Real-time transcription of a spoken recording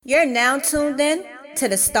You're now tuned in to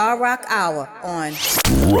the Star Rock Hour on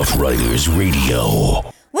Rough Riders Radio.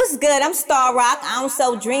 What's good? I'm Star Rock. I don't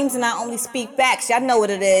sell dreams and I only speak facts. Y'all know what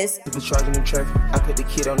it is. Put the charge in the traffic. I put the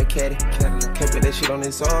kid on the caddy. Can't put that shit on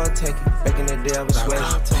this all take it. Back in the day I was sweating.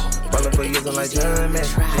 Ballin' for years I'm like John Madden.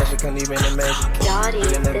 Cash I couldn't even imagine. Dottie,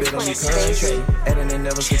 in that this bit on one the is crazy. contract. Adding and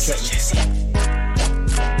never subtracting.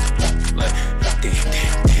 Like,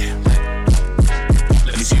 damn.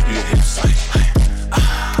 Let me see you do your hips like.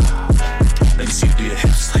 Let me see you do your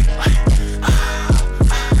hips like,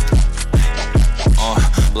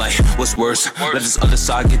 what's worse? Let this other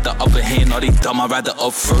side get the upper hand. Are they dumb? I'd rather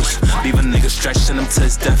up first. Leave a nigga stretched in him to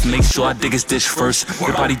his death. Make sure I dig his dish first.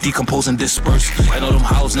 Your body decompose and disperse. And all them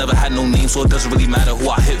hoes never had no name, so it doesn't really matter who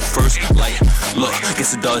I hit first. Like, look,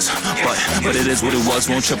 guess it does. But it is what it was.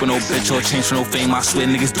 Won't trip on no bitch or change for no fame. I swear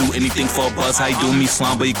niggas do anything for a buzz. How you doing me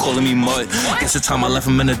slime, but you calling me mud. Guess the time I left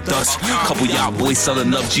him in the dust. Couple y'all boys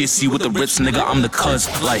selling up GSC with the rips, nigga. I'm the cuz.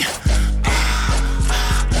 Like,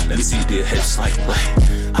 let me see you do your hips like.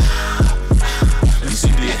 Let me see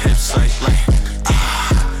you do your hips like.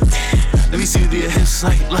 Let me see you do your hips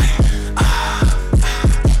like. Let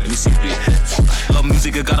me see you do your hips. Love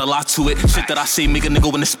music, it got a lot to it. Shit that I say make a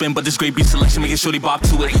nigga wanna spin, but this great beat selection making sure they bop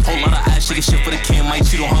to it. Whole lot of ass shaking shit for the can. Might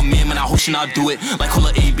cheat on her man, man. I hope she not do it. Like call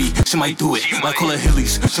her AB, she might do it. Like call her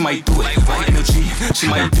Hillies, she might do it. Like energy, she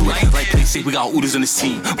might do it. Like play safe, we got Oodles in this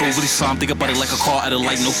team. Bro, really slime, think about it like a car at a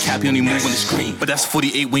light. No cap, you only move on the screen. But that's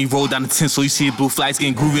 48 when you roll down the 10, so you see the blue flags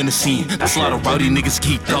getting groovy in the scene. That's a lot of rowdy niggas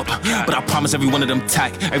geeked up. But I promise every one of them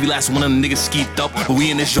tack. Every last one of them niggas skeeved up. But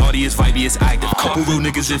we in this yardie is vibey, is active. Couple real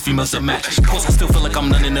niggas and females that match. Cause I still feel like I'm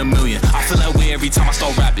none in a million. I feel that way every time I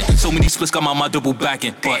start rapping. So many splits got my double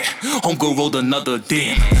backing. But homegirl rolled another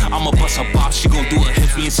damn. I'ma bust her bop, she gon' do her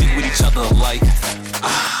hips. We in sync with each other like.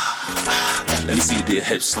 Let me see you do your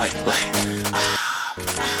hips like. Let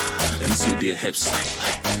me see you do your hips like.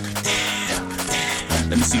 Damn.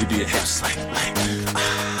 Let me see you do your hips like.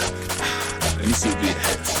 Let me see you do your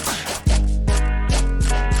hips.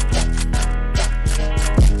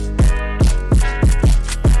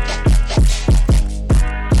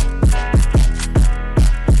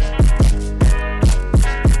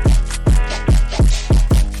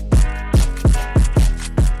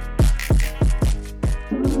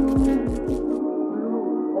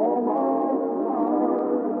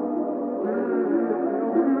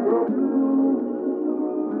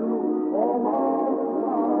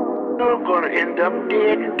 I'm gonna end up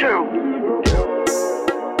dead too.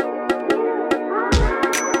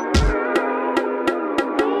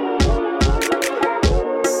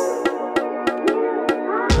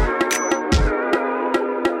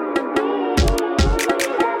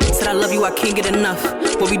 Said I love you, I can't get enough.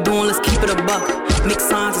 What we doing, let's keep it a buck. Mixed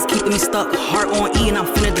signs is keeping me stuck. Heart on E and I'm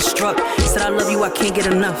finna destruct. Said I love you, I can't get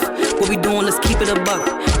enough. What we doing, let's keep it a buck.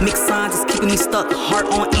 Mixed signs is keeping me stuck. Heart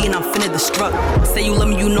on E and I'm finna destruct. Say you love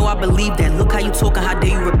me, you know I believe that. Look how you talking, how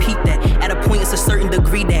dare you repeat that. At a point, it's a certain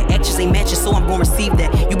degree that actions ain't matching, so I'm gonna receive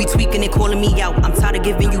that. You be tweaking and calling me out. I'm tired of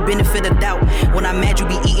giving you benefit of doubt. When I'm mad, you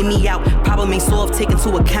be eating me out. Problem ain't solved, take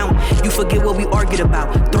into account. You forget what we argued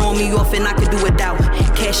about. Throwing me off and I could do without.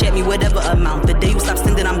 Cash at me, whatever amount. The day you stop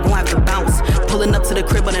sending, I'm gonna have to bounce. Pulling up to the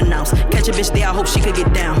crib unannounced. Catch a bitch there, I hope she could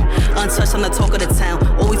get down. Untouched, I'm the talk of the town.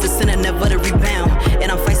 Always a sinner, never to rebound.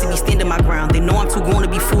 And I'm feisty, be standing my ground. They know I'm too grown to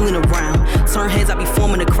be fooling around. Turn heads, I be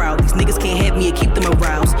forming the crowd. These niggas can't have me and keep them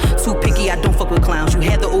aroused. Too picky, I don't fuck with clowns. You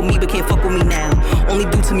had the old me, but can't fuck with me now. Only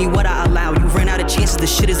do to me what I allow. You ran out of chances,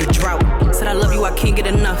 this shit is a drought. Said I love you, I can't get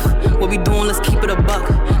enough. What we doing, let's keep it a buck.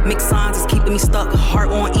 Mixed signs is keeping me stuck. Heart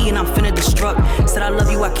on E and I'm finna destruct. Said I love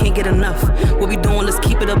you, I can't get enough. What we doing, let's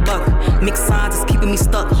keep it a buck. Mixed signs is keeping me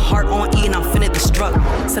stuck. Heart on E and I'm finna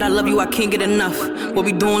destruct. Said I love you, I can't get enough. What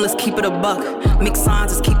we doing, let's keep it a buck. Mixed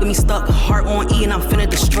signs is keeping me stuck. Heart on E and I'm finna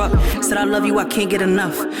destruct. Said I love you, I can't get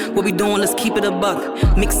enough. What we doing, let's keep it a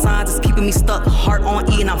buck. Mixed signs is keeping me stuck. Heart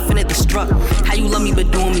on E and I'm finna destruct. How you love me but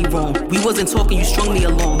doing me wrong. We wasn't talking, you strung me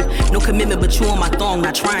along. No commitment but you on my thong.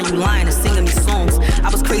 Not trying, you lying and singing me songs. I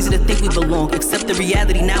was crazy to think we belong. Accept the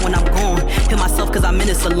reality now when I'm gone. Hit myself cause I'm in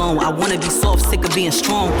this alone. I wanna be soft, sick of being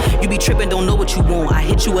strong. You be tripping, don't know what you want. I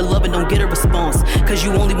hit you with love and don't get a response. Cause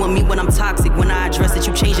you only want me when I'm toxic. When I address it,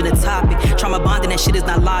 you changing the topic. Trauma bonding, that shit is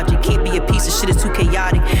not logic. Can't be a piece of shit, is too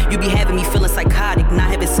chaotic. You be having me feeling psychotic. Not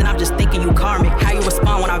having sin, I'm just thinking you karmic. How you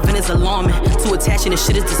respond when I vent is alarming. Too attaching, this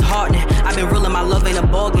shit is disheartening. I've been real and my love ain't a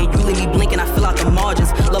bargain. You leave me blinking, I fill out the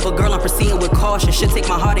margins. Love a girl, I'm proceeding with caution. Should take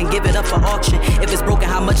my heart and give it up for auction. If it's broken,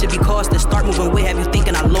 how much it be costing? Start moving away, have you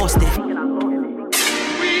thinking I lost it? Get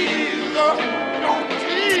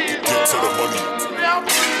to the money.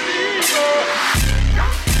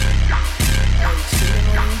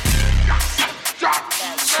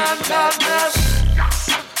 He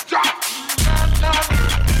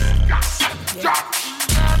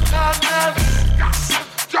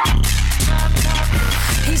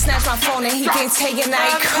snatched my phone and he can't take it, now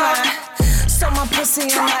he crying. So my pussy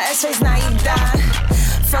in my S-rays, now he dying.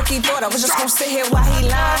 Fuck, he thought I was just gon' sit here while he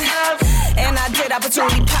lying. And I did,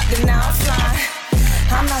 opportunity popped and now I'm flying.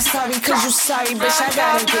 I'm not sorry cause you sorry, bitch, I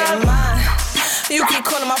gotta get mine. You keep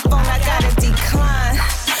calling my phone, I gotta decline.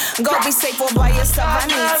 Go be safe all by yourself, I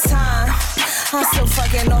need time. I'm still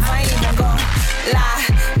fucking off, I ain't even gon' lie.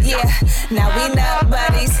 Yeah, now we not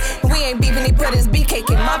buddies. We ain't beefing, he put his beef cake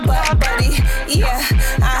in my butt, buddy. Yeah,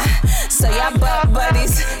 so y'all butt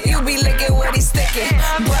buddies. You be licking what he sticking,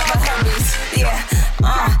 brother hubbies.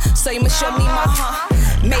 Yeah, so you must show me my heart.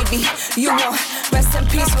 Maybe you won't rest in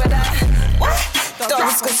peace with that. What? Thought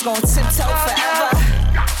this was gon' tiptoe forever.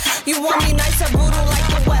 You want me nice or brutal like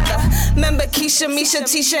the weather? Remember Keisha, Misha,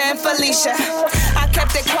 Tisha, and Felicia. I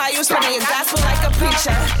kept it quiet, you spinning your gospel like a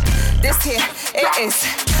preacher. This here, it is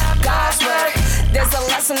God's work. There's a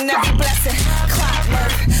lesson in every blessing,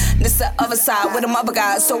 clockwork. This the other side with them other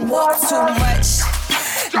guys, so walk too much.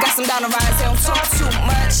 Got some down the rise, they don't talk too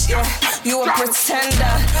much. Yeah, you a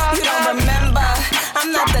pretender, you don't remember.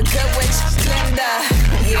 I'm not the good witch, Linda.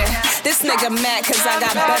 Yeah, this nigga mad cause I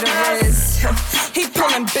got better riz. He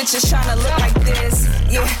pulling bitches tryna look like this.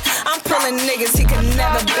 Yeah, I'm pulling niggas he can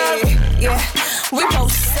never be. Yeah, we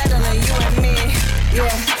both settling, you and me. Yeah,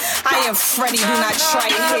 I am Freddy, do not try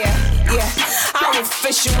it here. Yeah, I will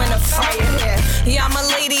fish you in a fire here. Yeah, I'm a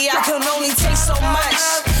lady, I can only take so much.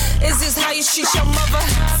 Is this how you treat your mother?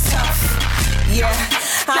 Tough. Yeah,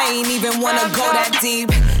 I ain't even wanna go that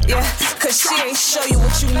deep. Yeah, cause she ain't show you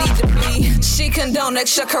what you need to be. She condone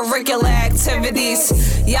extracurricular activities.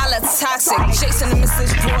 Y'all are toxic, Jason and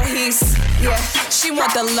Mrs. Voorhees. Yeah, she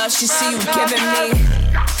want the love she see you giving me.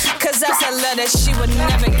 Cause that's a love that she would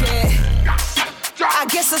never get. I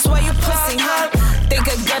guess that's why you pussy, huh? Think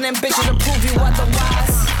a gun and bitches to prove you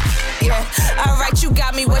otherwise. Yeah, alright, you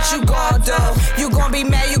got me, what you gon' do? You gon' be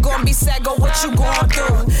mad, you gon' be sad, go what you gon'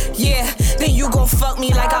 do? Yeah, then you gon' fuck me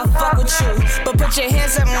like I fuck with you. But put your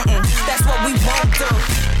hands up, that's what we won't do.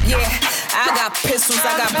 Yeah, I got pistols,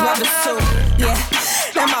 I got brothers too. Yeah,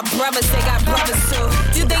 and my brothers, they got brothers too.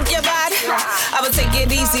 You think you're bad? I would take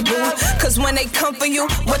it easy, boo. Cause when they come for you,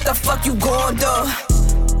 what the fuck you gon' do?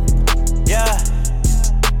 Yeah,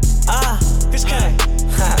 Chris K.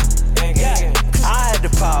 Yeah, I had the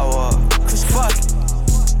power. Chris fuck it.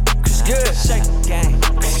 Chris good. Shake the game.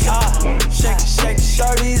 Shake it, shake it.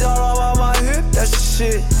 Shorties all over my hip. That's the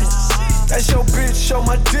shit. That's your bitch. Show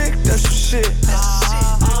my dick. That's your shit.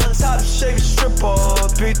 On top, shake a stripper.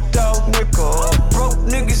 Beat dog nickel. Broke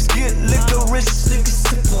niggas get liquor. Rich niggas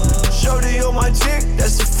sipper. Shorty on my dick.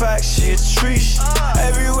 That's a fact. She a treat.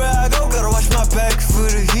 Everywhere I go, gotta watch my back for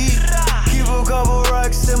the heat. Keep a couple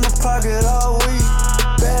racks in my pocket all week.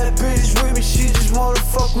 Bad bitch with me, she just wanna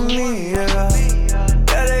fuck with me, yeah.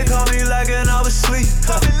 Yeah, they call me like an I was asleep.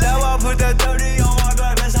 Now I put that 30 on my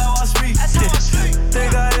back, that's how I speak.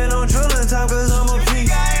 Think I ain't on drilling time, cause I'm a beat.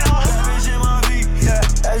 Bad bitch in my beat, yeah,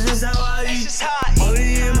 that's just how I eat.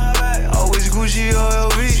 Money in my bag, always Gucci or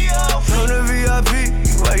LV. From the VIP,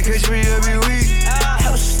 you might catch me every week.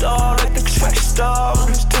 Hell star like the track star,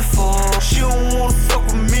 it's different. She don't wanna fuck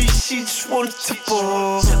with me, she just wanna tip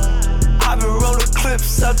her. I been rolling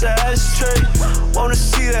clips out the ashtray. Wanna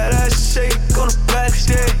see that ass shake on a bad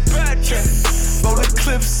day. Rolling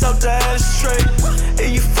clips out the ashtray.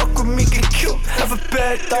 And you fuck with me, get killed, have a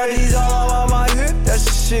bad 30s all over my hip, that's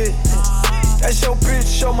the shit. That's your bitch,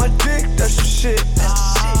 show my dick, that's your shit.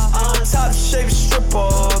 On top, shake a stripper,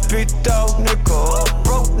 big dog nickel.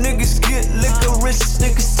 Broke niggas get liquor, rich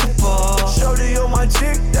niggas tipper. Shorty on my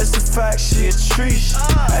dick, that's the fact, she a treat.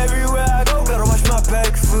 Everywhere I go, gotta watch my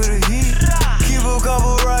back for the heat. Keep a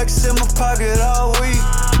couple racks in my pocket all week.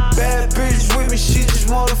 Bad bitch with me, she just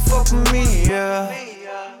wanna fuck with me, yeah.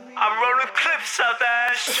 I'm rolling clips out the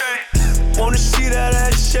ashtray. Wanna see that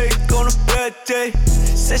ass shake on a bad day.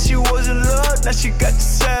 Said she was in love, now she got the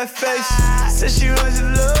sad face. Said she was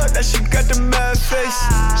in love, now she got the mad face.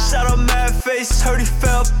 Shout out mad face, heard he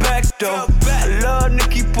fell back though. I love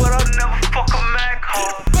Nicki, but I'll never fuck a Mac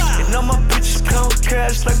hoe. And all my bitches count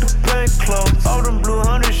cash like the bank closed. All them blue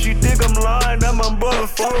hunters, she think I'm lying, that my brother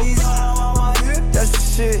folks. That's the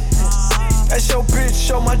shit. That's your bitch,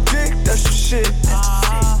 show my dick, that's your shit.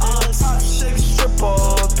 On top, shake a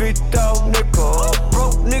stripper, big dog nickel.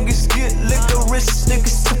 Broke niggas get liquor, rich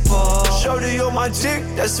niggas tipper. Shorty on my dick,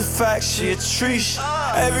 that's a fact, she a treat.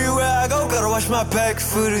 Everywhere I go, gotta watch my back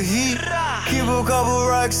for the heat. Keep a couple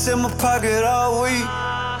racks in my pocket all week.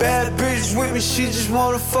 Bad bitch with me, she just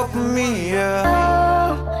wanna fuck with me, yeah.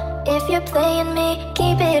 If you're playing me,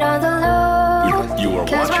 keep it on the low. You are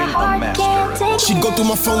watching a master. She go through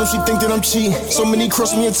my phone and she think that I'm cheating. So many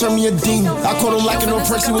cross me and turn me a demon. I caught her lacking on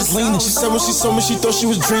perks, he was leaning. She said when she saw me, she thought she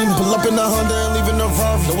was dreaming. Pull up in the Honda and leaving her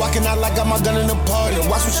Rari. No, walking out like got my gun in the party.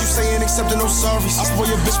 Watch what you say, ain't accepting no sorries. I spoil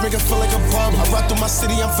your bitch, make her feel like a Barbie. I ride through my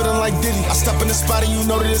city, I'm feeling like Diddy. I step in the spot and you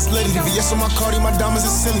know that it's litty. VVS on my Cardi, my diamonds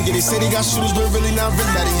is silly. Yeah, they say they got shooters, but really not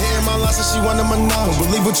really. Now they hitting my line, so she wanted my numb. Don't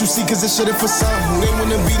believe what you see, cause this shit is for some. Who they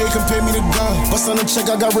wanna be, they compare me to God. Bust on the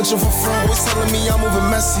check, I got richer for front. Always telling me I'm moving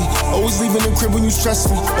messy. Always leaving the crib when you stress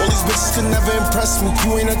me. All these bitches could never impress me.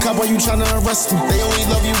 You ain't a cop, why you tryna arrest me? They only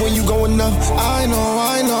love you when you going up. I know,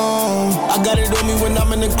 I know. I got it on me when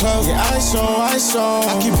I'm in the club. Yeah, I show.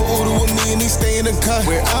 I keep a order with me and he stay in the cut.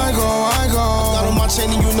 Where I go. Got on my chain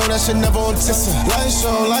and you know that shit never on Tissa.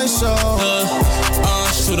 Light show.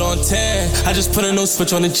 Shoot on 10. I just put a new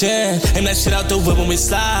switch on the jam. Aim that shit out the whip when we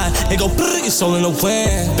slide. And go brrr, your soul in the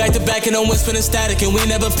wind. Back to back and I'm whispering static. And we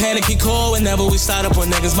never panic, he cool whenever we slide up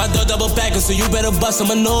on niggas. My door double backing, so you better bust a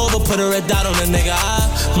maneuver. Put her red dot on the nigga. I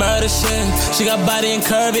murder shit. She got body and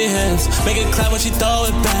curvy hips. Make it clap when she throw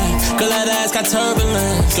it back. Girl, that ass got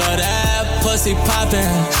turbulence. Girl, that pussy poppin'.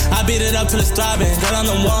 I beat it up till it's throbbing. Girl, I'm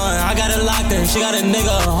the one. I got it locked in. She got a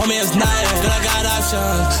nigga. Homie, it's not it. Girl, I got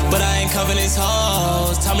options, but I ain't covering these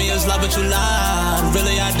hoes. Tell me it's love, but you lied.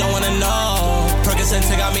 Really, I don't wanna know. Percocet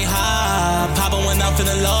got me high. Poppin' when I'm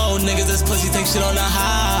feeling low. Niggas, this pussy take shit on the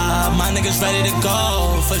high. My niggas ready to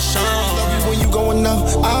go, for sure. Love you when you going up.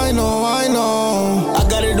 I know. I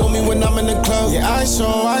got it on me when I'm in the club. Yeah, I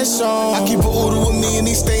show. I keep a order with me and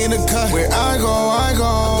he stay in the cut. Where I go.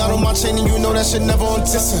 Got on my chain and you know that shit never on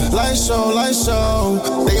Tissa. Light show.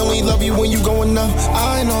 They only love you when you going up.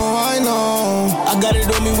 I know. I got it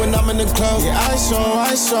on me when I'm in the club. Yeah, I show.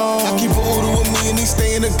 I keep a order with me and he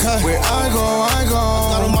stay in the cut. Where I go.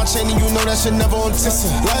 Got on my chain and you know that shit never on Tissa.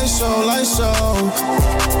 Light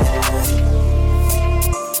show.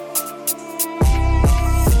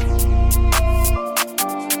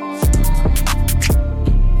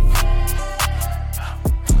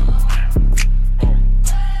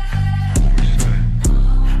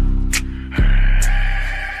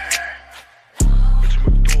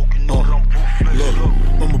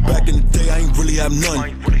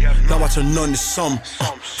 None. Now I turn none to some.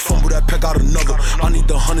 Fumble that pack out another. I need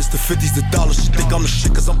the hundreds, the 50s, the dollars. She think I'm the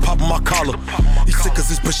shit cause I'm popping my collar. He sick cause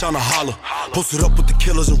this bitch on a holler. Posted up with the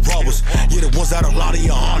killers and robbers. Yeah, the ones that a lot of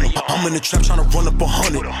your honor. I'm in the trap trying to run up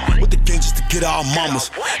 100. With the gang just to get our mamas.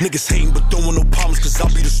 Niggas hating but don't want no problems cause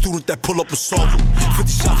I'll be the student that pull up and solve them.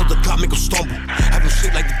 50 shots at the clock make them stumble. Have them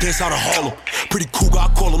shit like the dance out of Harlem. Pretty cool guy,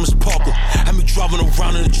 I call him Miss Parker. Had me driving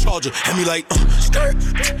around in the Charger. Had me like, skirt.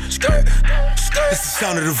 That's the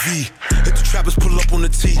sound of the V. If the trappers pull up on the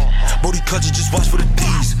T, Bodie Cudger just watch for the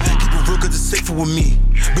D's. Keep it real cause it's safer with me.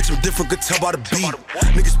 Bitch, I'm different, could tell by the beat.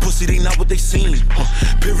 Niggas pussy, they not what they seen.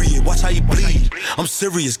 Period, watch how you bleed. I'm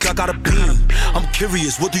serious, I got a beam. I'm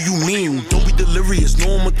curious, what do you mean? Don't be delirious,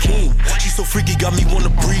 no I'm a king. She so freaky, got me wanna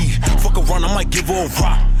breathe. Fuck around, I might give her a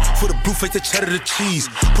rock. For the blue face, the cheddar, the cheese.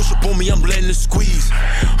 Push up on me, I'm letting it squeeze.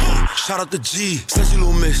 Shout out to G, snatchy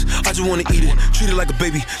little miss. I just wanna eat it, treat it like a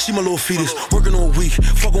baby. She my little fetus, working all week,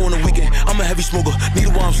 fuck her on the weekend. I'm a heavy smoker, need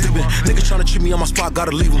her while I'm sleeping. Nigga tryna treat me on my spot,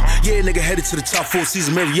 gotta leave him. Yeah, nigga headed to the top 4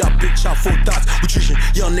 season. Marriott, big chop, 4 dots. Nutrition,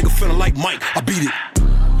 young nigga feeling like Mike, I beat it.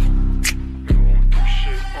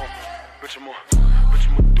 Bitch, I'm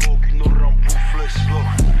a dog, you know that I'm ruthless, look.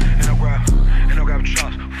 And I grab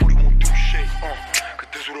chops, 40 won't do shit, cause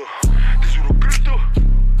this what a bitch do.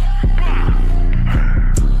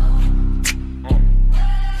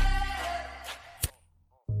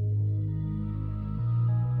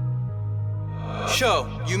 Show,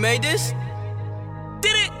 you made this?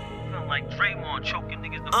 Did it? Feel like Draymond choking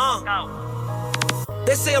niggas the fuck out.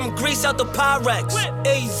 They say I'm grease out the Pyrex.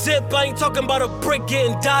 A-zip, I ain't talking about a brick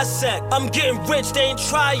getting dissect. I'm getting rich, they ain't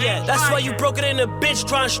try yet. That's why you broke it in a bitch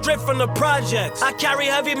trying to strip from the projects. I carry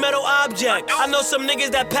heavy metal objects. I know some niggas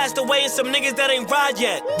that passed away and some niggas that ain't ride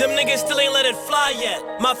yet. Them niggas still ain't let it fly yet.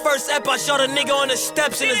 My first ep, I shot a nigga on the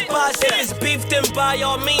steps in his bicep. If it's beef, then by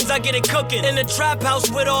all means, I get it cooking. In the trap house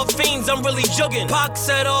with all fiends, I'm really jugging. Pac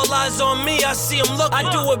said all eyes on me, I see him looking.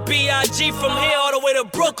 I do a B.I.G. from here all the way to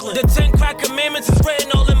Brooklyn. The 10 crack commandments is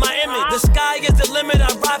written all in my image. The sky is the limit,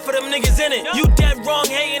 I ride for them niggas in it. You dead wrong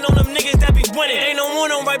hating on them niggas that be winning. Ain't no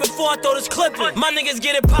one on right before I throw this clip in. My niggas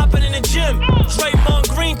get it poppin' in the gym. Draymond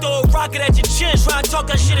Green throw a rocket at your chin. Try to talk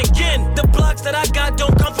that shit again. The blocks that I got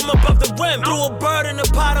don't come from above the rim. Threw a bird in the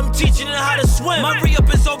pot, I'm teaching it how to swim. My re-up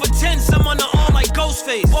is over 10, some on the arm like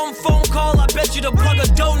Ghostface. One phone call, I bet you the plug or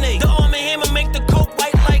donate. The arm and hammer make the coke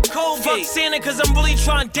white like Kobe. Fuck Santa, cause I'm really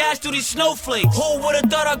trying to dash through these snowflakes. Who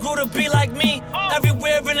would've thought I grew to be like me?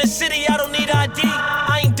 Everywhere in the city, I don't need ID.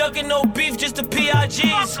 I ain't ducking no beef, just the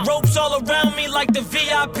PIGs. Ropes all around me like the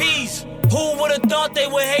VIPs. Who would've thought they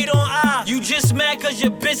would hate on I? You just mad cause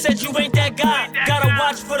your bitch said you ain't that guy. Gotta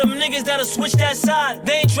watch for them niggas that'll switch that side.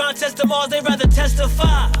 They ain't tryna test them all, they rather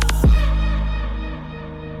testify.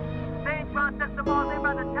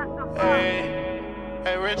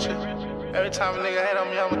 Hey, Richard. Every time a nigga hate on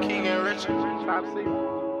me, I'ma keep getting richer. The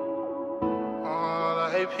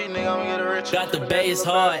AP nigga, I'ma get a richer. Got the bass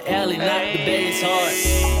hard, Ellie, knock the bass hard.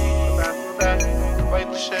 Wait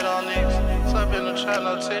the shit on niggas. Slap in the trap,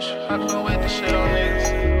 no tissue. I couldn't wait the shit on niggas.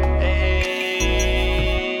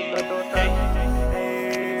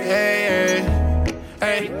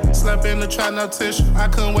 Hey, slap in the trap, no tissue. I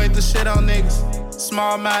couldn't wait the shit on niggas.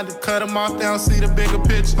 Small-minded, cut them off, they don't see the bigger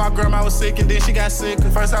picture. My grandma was sick and then she got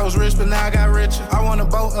sicker. First I was rich, but now I got richer. I want a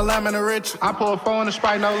boat, a lemon, a richer. I pour a 4 in the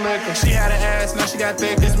Sprite, no liquor. She had an ass, now she got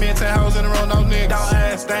thick. It's me and 10 hoes in the room, no nigga. Don't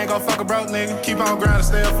ask, they ain't gon' fuck a broke nigga. Keep on grinding,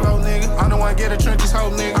 stay afloat, nigga. I'm the one get a trenches,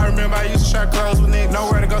 hoe, nigga. I remember I used to share clothes with niggas.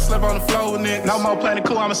 Nowhere to go slip on the floor with niggas. No more playing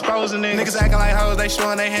cool, I'm exposing niggas. Niggas acting like hoes, they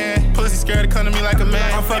showing they hand. Pussy scared to come to me like a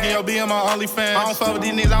man. I'm fucking your B, I'm on OnlyFans. I don't fuck with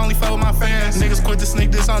these niggas, I only fuck with my fans. Niggas quit to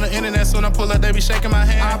sneak this on the internet, soon I pull up, they be shaking my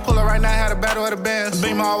hand. I pull up right now, had a battle of the bands.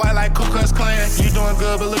 Beam all white like Ku Klux Klan. You doing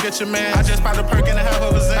good, but look at your man. I just popped a perk and a half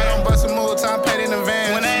of a Zan. I don't bust a move, time paid in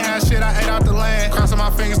advance. When they ain't had shit, I ate out the land. Crossing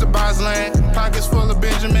my fingers to Bob's land. Pockets full of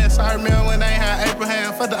Benjamins. I remember when they ain't had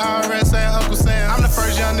Abraham. Fuck the IRS saying Uncle Sam. I'm the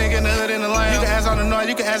first young nigga in the hood in the land. You can ask on the north,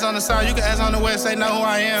 you can ask on the south, you can ask on the west, they know who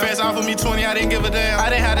I am. Feds offered me 20, I didn't give a damn. I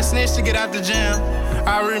didn't have to snitch to get out the jam.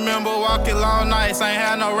 I remember walking long nights, I ain't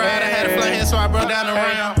had no ride. I had a flat hit, so I broke down the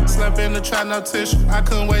rim. Slept in the trap, no tissue. I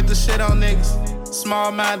couldn't wait to shit on niggas.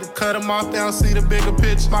 Small-minded, cut them off, they don't see the bigger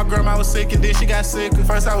picture. My grandma was sick and then she got sicker.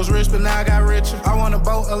 First I was rich, but now I got richer. I want a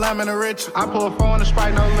boat, a lemon, a richer. I pour a 4 in the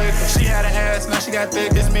Sprite, no liquor. She had an ass, now she got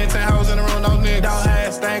thick. It's me and 10 hoes in the room, no nigga. Don't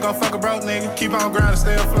ask, they ain't gon' fuck a broke nigga. Keep on grinding,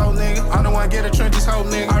 stay afloat, nigga. I'm the one get a trenches, hoe,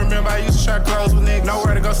 nigga. I remember I used to share clothes with niggas.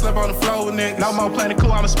 Nowhere to go slip on the floor with niggas. No more playing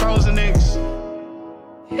cool, I'm exposing niggas.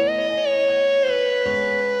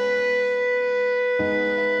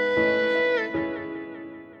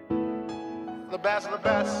 The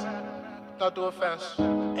best, don't do it fast.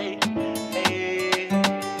 Hey, hey.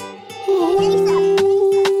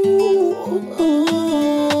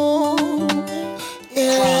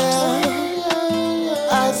 Yeah,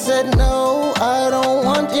 I said no, I don't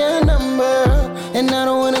want your number, and I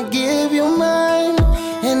don't wanna give you mine,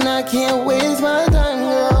 and I can't waste my time,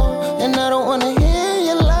 girl, and I don't wanna hear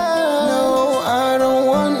your lie. No, I don't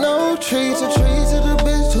want no treats, a treat to the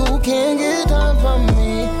bitch who can't get time from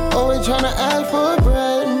me. Always tryna ask for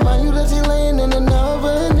bread, mind you that you laying in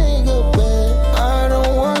another nigga bed. I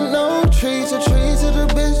don't want no treats, a treat to the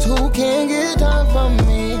bitch who can't get time from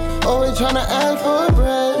me. Always tryna ask for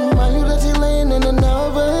bread, mind you that you laying in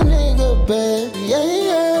another nigga bed. Yeah,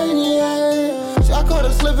 yeah, yeah. So I caught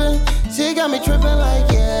her slipping, she got me tripping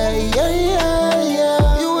like yeah, yeah, yeah,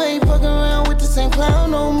 yeah. You ain't fucking around with the same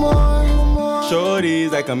clown no more.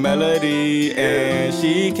 Shorty's like a melody, and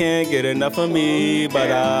she can't get enough of me. But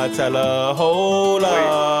I tell her, hold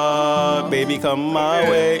up, baby, come my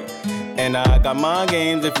way. And I got my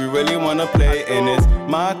games if you really wanna play. And it's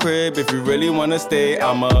my crib if you really wanna stay.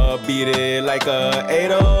 I'ma beat it like a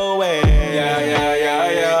 808. Yeah, yeah, yeah,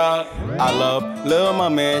 yeah. I love Lil'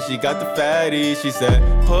 Mama and she got the fatty. She said,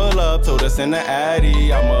 pull up, told us in the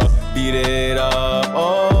Addy. I'ma beat it up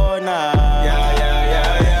all night. Yeah, yeah,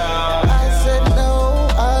 yeah, yeah. I said no,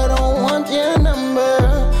 I don't want your number,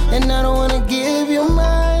 and I don't wanna give you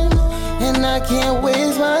mine, and I can't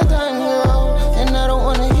waste my time, girl, and I don't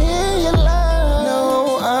wanna hear your lie.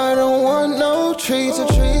 No, I don't want no treats, a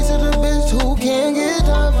treat to the bitch who can't get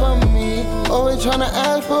time from me. Always tryna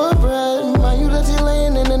ask for bread, mind you that you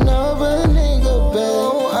laying in another nigga bed.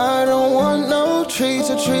 No, I don't want no treats,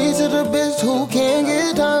 a treat to the bitch who can't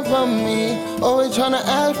get time from me. Always tryna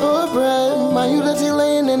ask for bread, mind you that you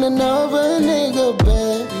laying in another nigga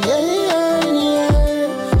bed. Yeah, yeah,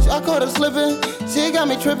 yeah. So I caught her slipping, she got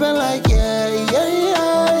me tripping like yeah, yeah,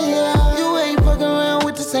 yeah, yeah. You ain't fucking around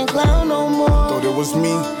with the same clown no more. Thought it was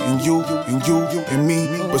me and you and you and me,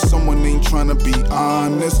 but someone ain't tryna be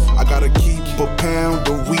honest. I gotta keep a pound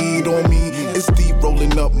of weed on me. It's deep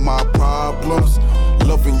rolling up my problems.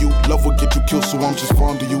 Loving you, love will get you killed, so I'm just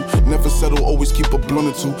fond of you. Never settle, always keep a blunt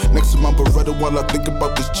or two next to my Beretta while I think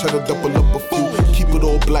about this cheddar. Double up a few, keep it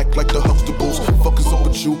all black like the Huxtables. Fuck is up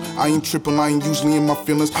with you? I ain't tripping, I ain't usually in my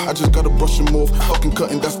feelings. I just gotta brush them off, fucking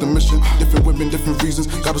cutting, that's the mission. Different women, different reasons.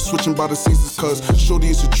 Gotta switching by the seasons, cause shorty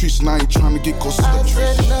is a treat, and I ain't trying to get close to the I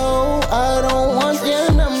said no, I don't want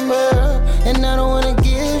your number, and I don't wanna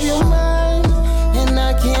give you mine, and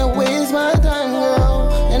I can't waste my time, girl,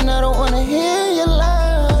 and I don't wanna hear you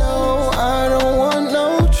lie. No, I don't want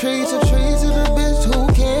no trace of the bitch who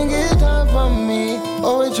can't get time from me.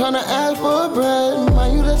 Always tryna ask for bread,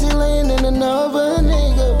 mind you that she laying in another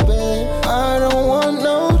nigga bed. I don't want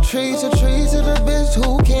no trace of the bitch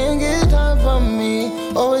who can't get time from me.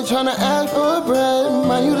 Always tryna ask for bread,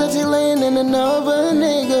 mind you that she laying in another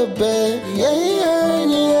nigga bed. Yeah, yeah,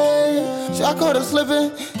 yeah. So I caught her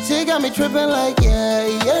slipping, she got me tripping like yeah,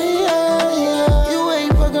 yeah, yeah, yeah. You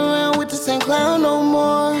ain't fucking around with the same clown no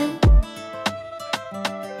more.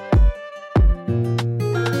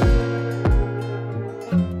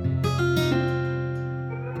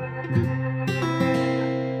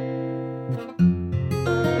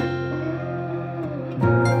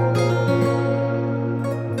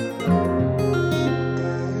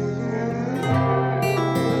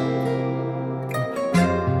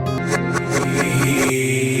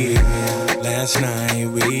 Last night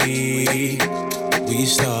we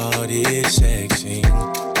started sexing.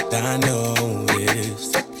 I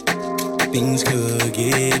noticed things could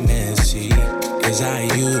get messy, cause I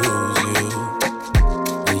use you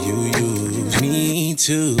and you use me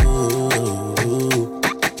too.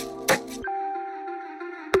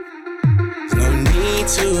 No need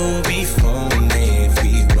to be phony if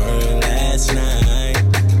we were last night.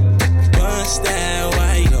 Bust that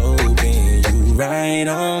wide open, you right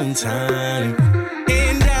on time.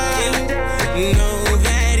 And I know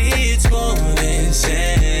that it's more than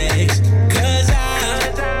sex, cause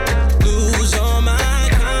I lose all my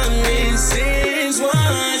common sense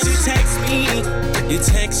once you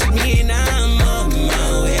text me and I'm on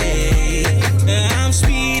my way. I'm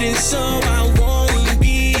speeding so I won't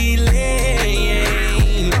be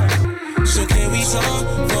late. So can we talk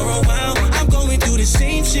for a while? I'm going through the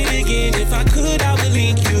same shit again. If I could, I would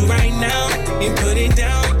link you right now and put it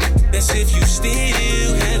down. That's if you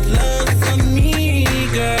still have love for me,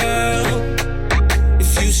 girl.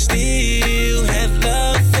 If you still have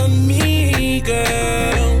love for me,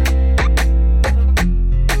 girl.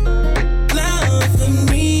 Love for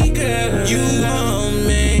me, girl. You want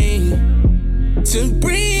me to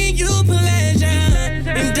bring you pleasure,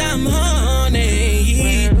 and I'm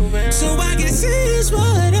horny, so I guess it's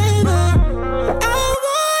whatever. I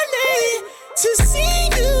wanted to see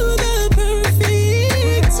you the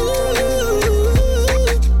perfect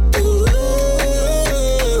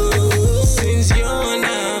since you're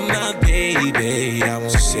not my baby, I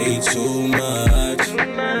won't say too much.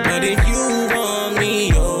 But if you want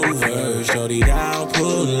me over, shorty, I'll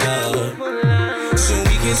pull up, so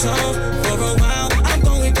we can talk for a while. I'm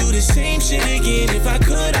going through the same shit again. If I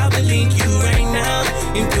could, I would link you right now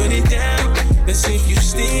and put it down. That's if you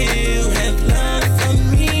still have love for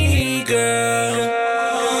me, girl.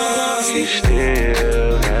 You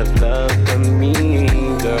still have love for me,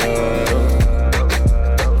 girl.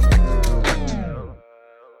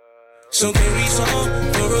 So can we talk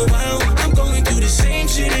for a while? I'm going through the same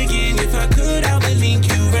shit again. If I could, I would link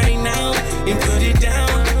you right now and put it down.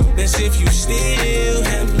 That's if you still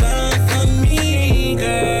have love for me,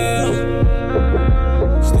 girl.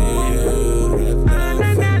 Still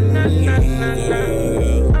have love for me, girl.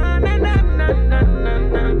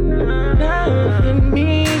 Love for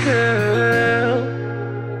me, girl.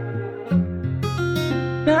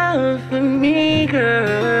 Love for me,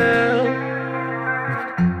 girl.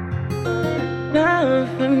 Love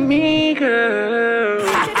for me, girl.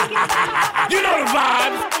 You know the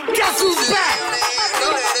vibe. Guess who's back?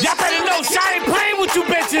 Y'all better know Shy ain't playing with you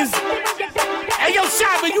bitches. Hey, yo,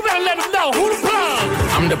 Shy, man, you better let them know. Who the plug?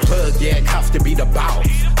 I'm the plug, yeah, cops to be the boss.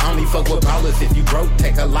 Only fuck with ballers if you broke,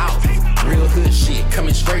 take a loss. Real hood shit,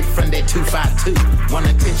 coming straight from that 252. Want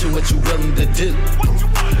attention, what you willing to do?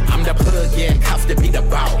 I'm the plug, yeah, cops to be the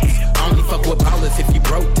boss. Only fuck with ballers if you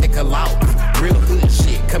broke, take a loss. Real hood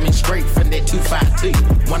shit, coming straight from that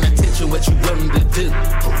 252. Want attention, what you willing to do?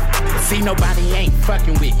 See, nobody ain't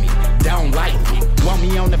fucking with me, don't like me. Want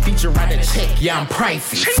me on the feature, write a check, yeah, I'm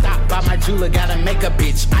pricey. Stop by my jeweler, gotta make a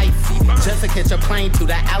bitch icy. Just to catch a plane to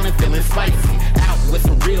the island, feeling spicy. Out with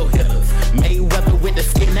some real hitters, Mayweather with the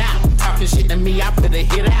skin out. Talking shit to me, I put a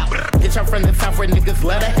hit out. Bitch, I'm from the south where niggas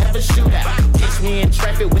let her have a shootout. Catch me in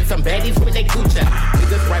traffic with some baddies with they cooch out.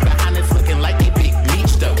 Niggas right behind us looking like they big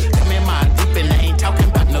leech though. Come in my deep and I ain't talking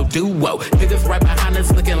about no duo. Niggas right behind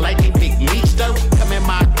us looking like they big leech though. Come in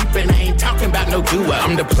my deep and I ain't talking about no doer.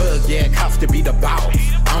 I'm the plug, yeah, it costs to be the boss.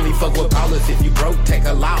 Only fuck with ballers if you broke, take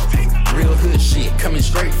a loss. Real hood shit, coming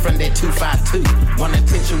straight from that 252. Want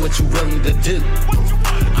attention, what you willing to do?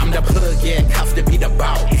 I'm the plug, yeah, it costs to be the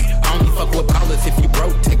boss. Only fuck with ballers if you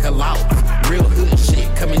broke, take a loss. Real hood shit,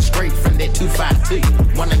 coming straight from that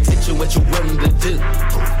 252. Want attention, what you willing to do?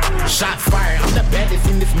 Shot fire, I'm the baddest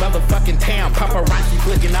in this motherfucking town. Paparazzi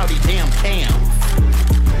looking all these damn cams.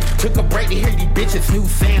 Took a break to hear these bitches' new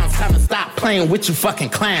sounds. Time to stop playing with you fucking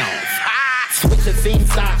clowns. Switch the scene,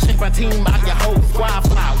 start check my team out, your whole squad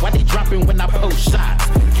fly. Why they dropping when I post shots?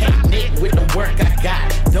 Can't knit with the work I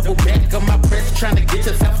got. Double back on my press, trying to get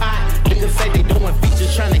yourself high. Niggas say they doing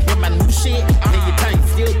features, trying to hear my new shit. Then your time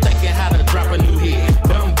still thinking how to drop a new hit.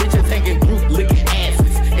 Dumb bitches hanging group looking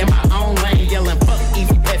asses. In my own lane yelling fuck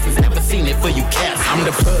easy passes. Never seen it for you cats. I'm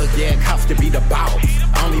the plug, yeah, it costs to be the boss.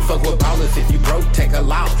 Only fuck with ballers if you broke, take a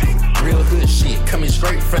loss. Real hood shit, coming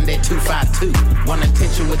straight from that 252. Want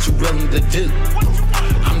attention, what you willing to do?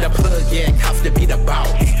 I'm the plug, yeah, it costs to be the boss.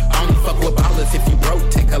 Only fuck with ballers if you broke,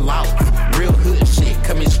 take a loss. Real hood shit,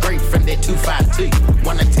 coming straight from that 252.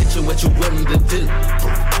 Want attention, what you willing to do?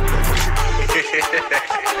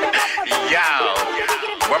 Yo,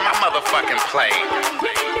 where my motherfucking plate?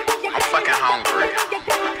 I'm fucking hungry.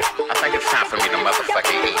 I think it's time for me to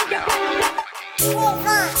motherfucking eat now.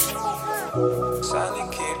 Sally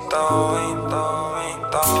keep throwing.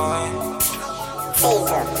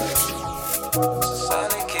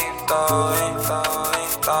 Sally keep throwing.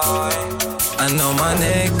 I know my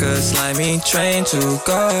niggas like me trained to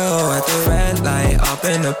go at the red light up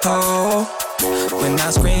in the pole. When I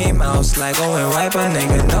scream out, it's like going right, but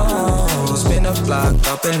nigga no. Spin a block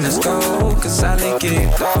up in the scope, cause Sally keep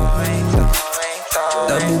throwing.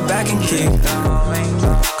 Double back and keep throwing.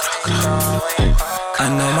 I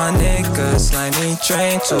know my niggas like me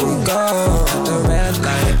trained to go at the red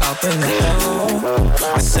light up in the hole.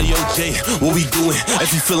 I say, yo, Jay, what we doing?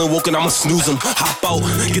 If you feeling woken, I'ma snooze him. Hop out,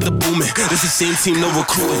 get the booming. This the same team, no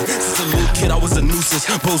recruiting. Since a little kid, I was a nuisance.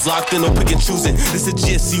 Bros locked in, no pick and choosing. This a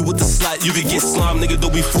GSC with the slot. You can get slime, nigga,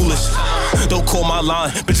 don't be foolish. Don't call my line.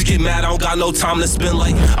 Bitches get mad, I don't got no time to spend.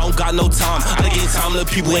 Like, I don't got no time. I gain time to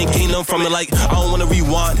people, ain't gain them from it. Like, I don't wanna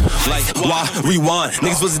rewind. Like, why rewind?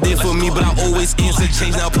 Niggas wasn't there for me, but I always answer.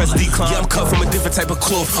 Change now, press decline. Yeah, I'm cut from a different type of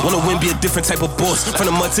cloth. Wanna win, be a different type of boss. From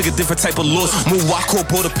the mud, take a different type of loss. Move, walk, or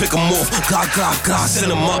to pick him off. God, send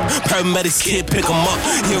him up. Paramedics can't pick him up.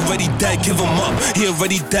 He already dead, give him up. He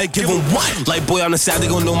already dead, give him what? Like, boy, on the side, they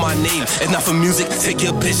gon' know my name. If not for music, take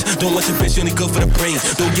your bitch. Don't want your bitch, you only good for the brain.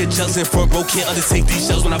 Don't get jealous in front, bro, can't undertake these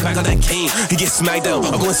shells when I back out that cane. He get smacked down,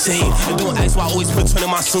 I go insane. And don't ask why I always pretend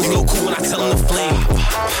my songs go cool when I tell him to flame.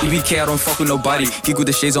 EBK, I don't fuck with nobody. Geek with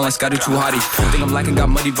the shades on like Scotty too hottie. Think I'm lacking, got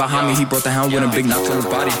muddy behind me. He brought the hound with a big knocks on his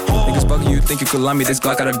body. Niggas bugging you, think you could lie me. This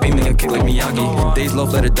Glock got a beam, nigga kick like Miyagi. Days low,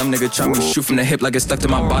 let a dumb nigga try me. Shoot from the hip like it's stuck to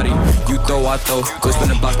my body. You throw, I throw. Go spin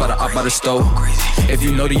the blocks by the op by the stove. If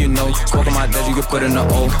you know that you know. Smoke on my dead, you can put in the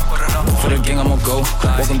O. For the gang, I'ma go.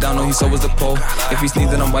 Walk him down, no, he so was the pole. If he sneeze,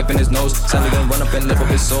 then I'm wiping his nose. Sally gon' run up and lift up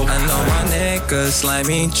his soul. I know my niggas like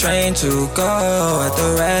me trained to go at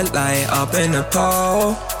the red light up in the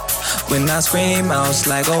pole. When I scream out, it's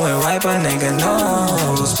like going right, but nigga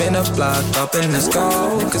no. Spin a block up in the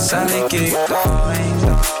scope, cause Sally keep throwing.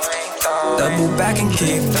 Double back and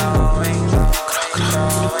keep throwing.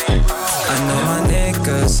 I know my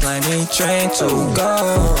niggas like me trained to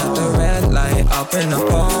go at the red light up in the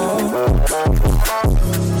pole.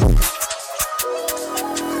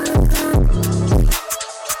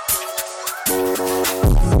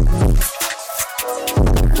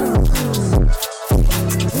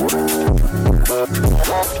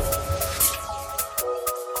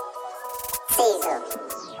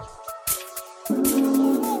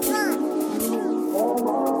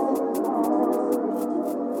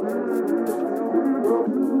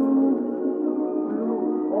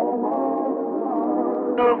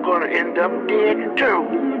 You're gonna end up dead too.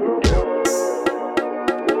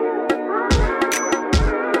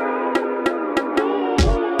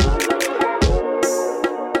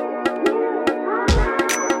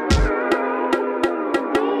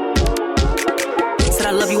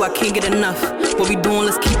 I love you, I can't get enough. What we doing,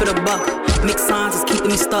 let's keep it a buck. Mixed signs is keeping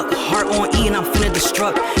me stuck. Heart on E and I'm finna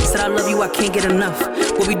destruct. Said I love you, I can't get enough.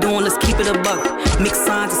 What we doing, let's keep it a buck. Mixed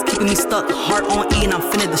signs is keeping me stuck. Heart on E and I'm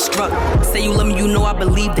finna destruct. Say you love me, you know I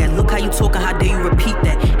believe that. Look how you talking, how dare you repeat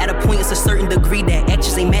that. At a point, it's a certain degree that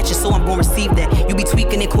actions ain't matching, so I'm gonna receive that. You be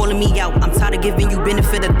tweaking and calling me out. I'm tired of giving you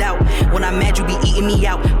benefit of doubt. When I'm mad, you be eating me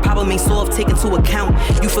out. Problem ain't solved, take into account.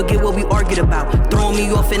 You forget what we argued about. Throwing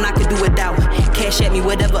me off and I could do without. Cash at me,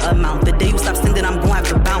 whatever amount. The day you stop sending, I'm gonna have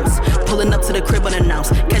to bounce. Pulling Pulling up to the crib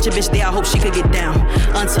unannounced. Catch a bitch there, I hope she could get down.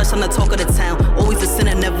 Untouched, I'm the talk of the town. Always a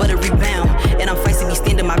sinner, never to rebound. And I'm feisty, be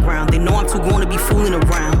standing my ground. They know I'm too grown to be fooling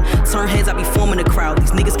around. Turn heads, I be forming a crowd.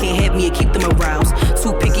 These niggas can't have me and keep them aroused.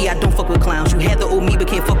 Too picky, I don't fuck with clowns. You had the old me, but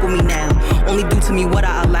can't fuck with me now. Only do to me what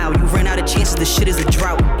I allow. You ran out of chances, the shit is a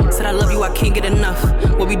drought. Said I love you, I can't get enough.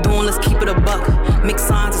 What we doing, let's keep it a buck. Mixed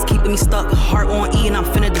signs is keeping me stuck. Heart on E and I'm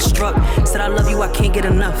finna destruct. Said I love you, I can't get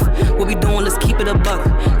enough. What we doing, let's keep it a buck.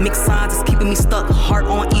 Mixed signs is keeping me stuck. Heart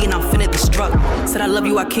on E and I'm finna destruct. Said I love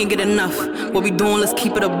you, I can't get enough. What we doing, let's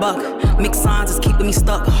keep it a buck. Mixed signs is keeping me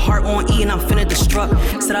stuck. Heart on E and I'm finna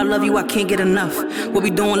destruct. Said I love you, I can't get enough. What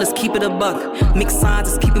we doing, let's keep it a buck. Mixed signs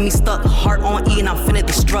is keeping me stuck. Heart on E and I'm finna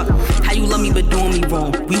destruct. How you love me but doing me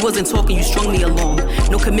wrong? We wasn't talking, you strung me along.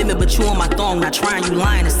 No commitment but you on my thong. Not trying, you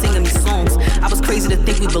lying and singing me songs. I was crazy to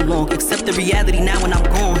think we belong. Accept the reality now when I'm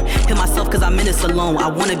gone. Hit myself cause I'm in this alone. I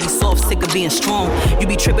wanna be soft, sick of being strong. You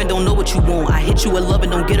be tripping, don't know what you want. I hit you with love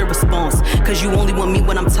and don't get a response. Cause you only want me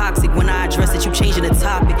when I'm toxic. When I address it, you changing the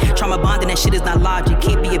topic. Trauma bonding, that shit is not logic.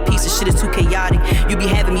 Can't be a piece of shit, is too chaotic. You be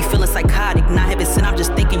having me feeling psychotic. Not having sin, I'm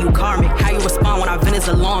just thinking you karmic. How you respond when I vent is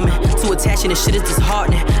alarming. Too attaching, this shit is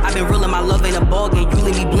disheartening. I've been real and my love ain't a bargain. You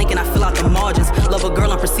leave me blinking, I fill out the margins. Love a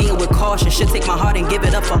girl, I'm proceeding with caution. Should take my heart and give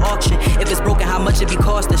it up for auction. If it's broken, how much it be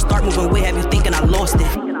costing? Start moving away, have you thinking I lost it?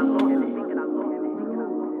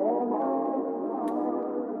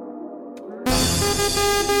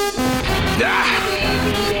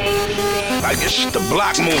 I guess the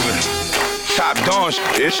block moving. Top Dawn,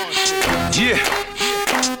 bitch. Yeah.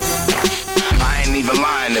 I ain't even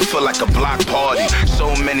lying, it feel like a block party.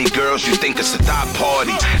 So many girls, you think it's a thought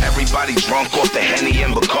party. Everybody drunk off the Henny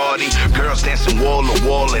and Bacardi. Girls dancing wall to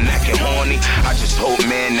wall and acting horny. I just hope,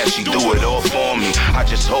 man, that she do it all for me. I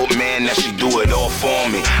just hope, man, that she do it all for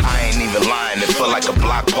me. I ain't even lying, it feel like a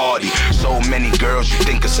block party. So many girls, you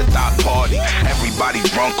think it's a thought party. Everybody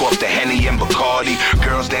drunk off the Henny and Bacardi.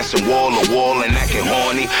 Girls dancing wall to wall and acting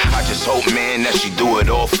horny. I just hope, man, that she do it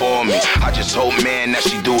all for me. I just hope, man, that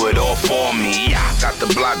she do it all for me. Yeah, got the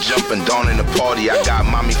block jumping, dawn in the party. I got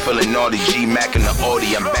mommy feeling naughty, G-Mac in the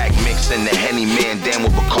Audi. I'm back mixing the Henny, man, damn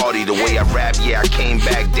with Bacardi. The way I rap, yeah, I came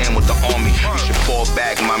back, damn with the army. You should fall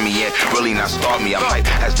back, mommy, and really not start me. I'm hype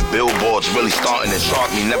as the billboards really starting to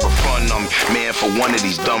chart me. Never front on me, man, for one of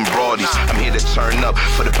these dumb broadies. I'm here to turn up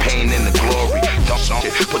for the pain and the glory. Don't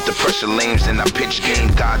put the pressure lanes in our pitch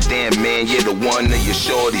game. Goddamn, man, you're the one of your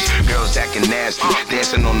shorties. Girls acting nasty,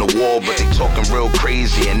 dancing on the wall, but they talking real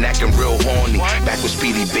crazy and acting real horny. Back with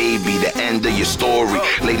Speedy Baby, the end of your story.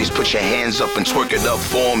 Ladies, put your hands up and twerk it up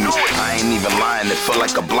for me. I ain't even lying, it feel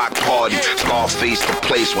like a block party. Scarface the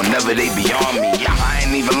place whenever they be on me. I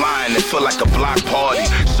ain't even lying, it feel like a block party.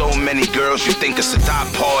 So many girls, you think it's a top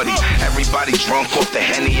party. Everybody drunk off the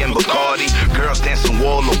Henny and Bacardi. Girls dancing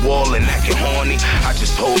wall to wall and acting horny. I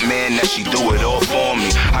just hope, man, that she do it all for me.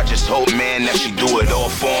 I just hope, man, that she do it all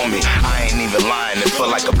for me. I ain't even lying, it feel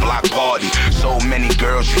like a block party. So many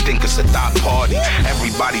girls, you think it's a thought party.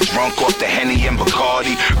 Everybody drunk off the Henny and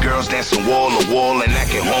Bacardi. Girls dancing wall to wall and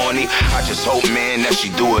acting horny. I just hope, man, that she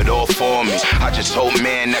do it all for me. I just hope,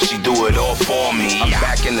 man, that she do it all for me. I'm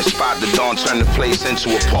back in the spot, the dawn turned the place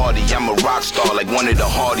into a party. I'm a rock star like one of the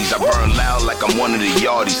Hardys. I burn loud like I'm one of the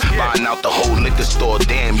Yardies. Buying out the whole liquor store,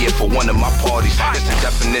 damn, yeah, for one of my parties. It's the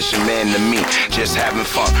definition, man, to me, just having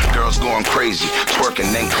fun. Girls going crazy, twerking,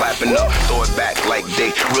 then clapping up. Throw it back like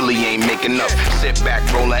they really ain't making up. Sit back,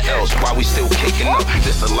 rolling L's while we still caking up.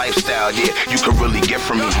 This a lifestyle, yeah, you could really get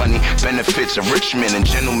from me, honey. Benefits of rich men and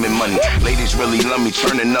gentlemen money. Ladies really love me,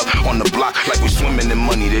 turning up on the block like we swimming in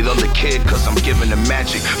money. They love the kid cause I'm giving them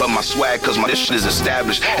magic, but my swag cause my this shit is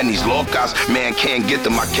established. And these locals, man, can't get to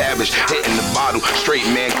my cabbage. Hitting the bottle, straight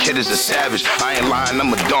man, kid is a savage. I ain't lying,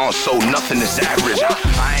 I'm a dawn, so nothing is average.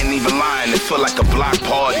 I ain't even lying, it feel like a block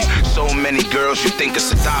party. So many girls, you think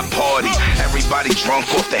it's a top party. Everybody drunk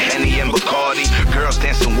off the Henny and Bacardi. Girls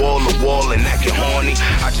dancing wall to wall and acting horny.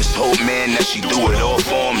 I just hope, man, that she do it all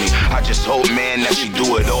for me. I just hope, man, that she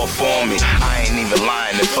do it all for me. I ain't even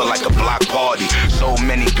lying, it feel like a block party. So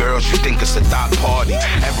many girls, you think it's a thought party.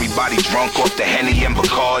 Everybody drunk off the Henny and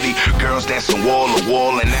Bacardi. Girls dancing wall to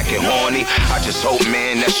wall and acting horny. I just hope,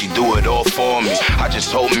 man, that she do it all for me. I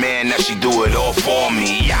just hope, man, that she do it all for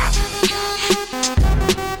me. Yeah.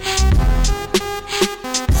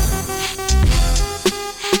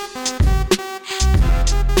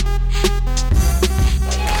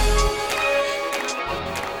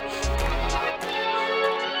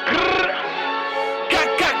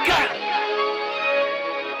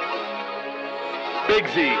 Big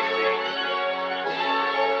Z.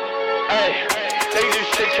 Hey, they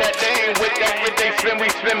just chit chat, they ain't with that. If they spin, we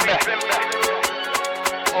spin back.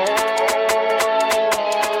 Oh.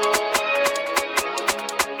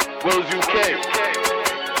 UK.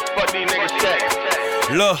 Fuck these niggas say.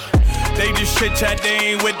 Look. They just chit chat,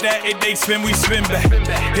 they ain't with that. If they spin, we spin back.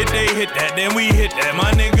 If they hit that, then we hit that.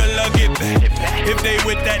 My nigga love get back. If they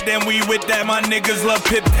with that, then we with that. My niggas love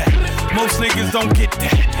pip that. Most niggas don't get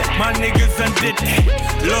that. My niggas undid that.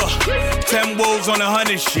 Look, 10 wolves on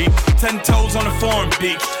 100 sheep, 10 toes on a foreign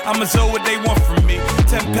beach. I'ma show what they want from me.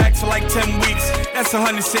 10 packs for like 10 weeks. That's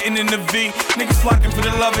 100 sitting in the V. Niggas flocking for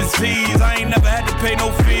the love and Z's. I ain't never had to pay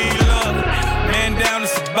no fee. Look, man down,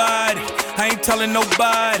 it's a body. I ain't telling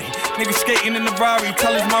nobody. Nigga skating in the Rari,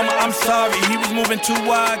 tell his mama I'm sorry. He was moving too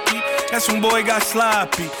wacky. That's when boy got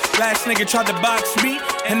sloppy. Last nigga tried to box me,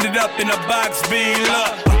 ended up in a box B.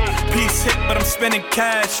 Look, piece hit, but I'm spending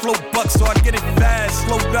cash. Slow bucks, so I get it fast.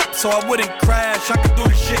 Slowed up, so I wouldn't crash. I could do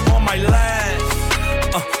the shit on my last.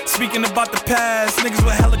 Speaking about the past, niggas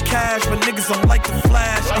with hella cash, but niggas don't like the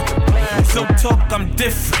flash. So talk, I'm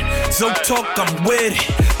different. So talk, I'm with it.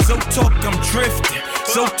 So talk, I'm drifting.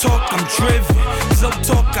 So talk, I'm driven. So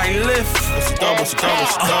talk, I lift. What's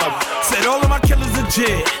up? Said all of my killers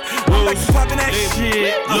legit. I'm like popping that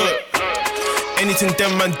shit. Look. Anything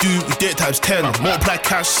them man do, we did it times 10. Multiply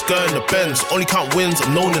cash, skirt in the Benz. Only count wins,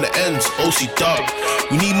 I'm known in the ends. OC dub.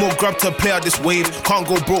 We need more grub to play out this wave. Can't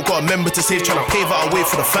go broke, got a member to save. Tryna pave out a way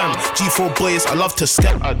for the fam. G4 boys, I love to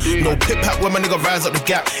scap. No pit pack when my nigga rise up the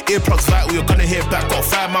gap. Earplugs vital, you're gonna hear back. Gotta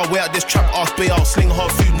find my way out this trap. Ass bay out, sling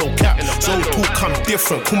hard food, no cap. So talk, I'm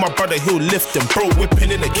different. Call my brother, he'll lift him. Bro, whipping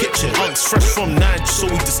in the kitchen. Unks fresh from 9, so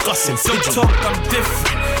we discussing. So talk, I'm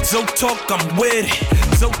different. So talk, I'm with it.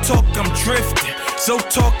 So talk, I'm drifting. So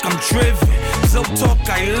talk, I'm driven. So talk,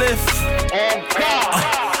 I lift.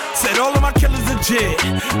 Said all of my killers legit.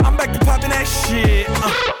 I'm back to popping that shit.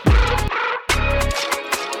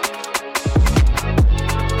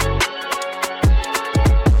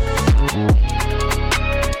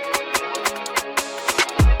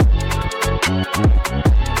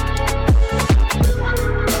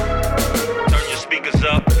 Turn your speakers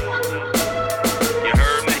up. You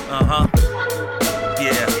heard me?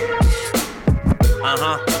 Yeah.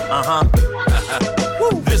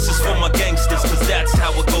 This is for my gangsters, cause that's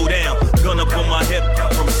how it go down. Gun up on my hip,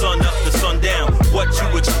 from sun up to sundown. What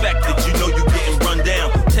you expected, you know you getting run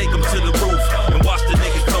down. Take them to the roof, and watch the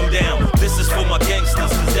nigga come down. This is for my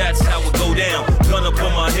gangsters, cause that's how it go down. Gun up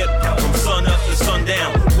on my hip, from sun up to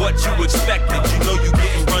sundown. What you expected, you know you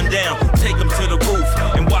getting run down. Take them to the roof,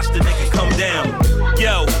 and watch the nigga come down.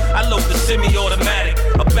 Yo, I load the semi-automatic.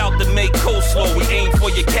 About to make coleslaw, we aim for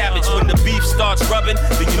your cabbage. When the beef starts rubbing,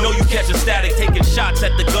 then you know you catching static. Taking shots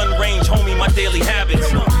at the gun range, homie, my daily habits.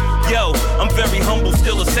 Yo, I'm very humble,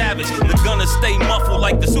 still a savage. The gunner stay muffled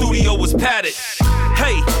like the studio was padded.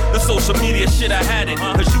 Hey, the social media shit, I had it.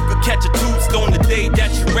 Cause you could catch a tombstone the day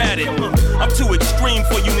that you ratted. I'm too extreme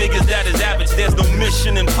for you niggas that is average. There's no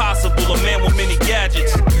mission impossible, a man with many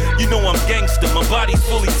gadgets. You know I'm gangster, my body's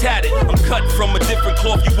fully tatted. I'm cut from a different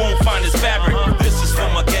cloth, you won't find this fabric. This is for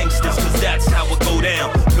my gangsters, cause that's how it go down.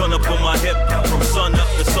 Gun up on my hip, from sun up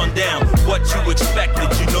to sundown. What you expected,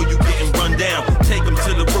 you know you getting run down. Take them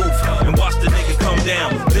to the roof, and watch the nigga come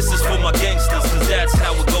down. This is for my gangsters, cause that's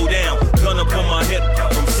how it go down. Gun up on my hip,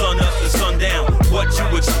 from sun up to sundown. What you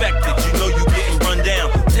expected, you know you getting run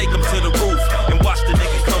down. Take them to the roof, and watch the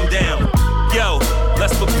nigga come down. Yo,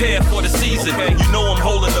 let's prepare for the season. You know I'm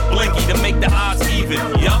holding the blinky to make the odds even.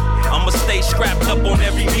 Yup, I'ma stay strapped up on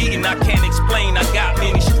every meeting. I can't explain, I got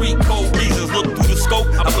many street code reasons. Look through the scope,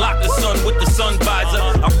 I block the sun with the sun visor.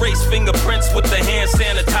 I race fingerprints with the hand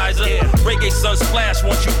sanitizer. Reggae sun splash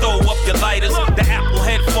once you throw up your lighters. The Apple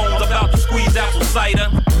headphones about to squeeze apple cider.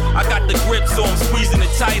 I got the grip, so I'm squeezing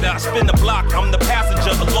it tighter. I spin the block, I'm the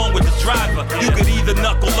passenger along with the driver. You could either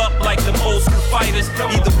knuckle up like them old school fighters.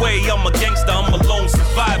 Either way, I'm a gangster, I'm a lone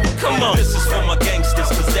survivor. Come on, this is for my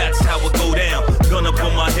gangsters, cause that's how it go down. Gun up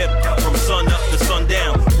on my hip, from sun up to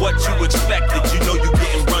sundown. What you expected, you know you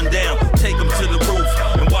getting run down. Take them to the roof,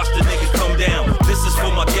 and watch the nigga come down. This is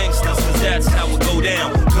for my gangsters, cause that's how it go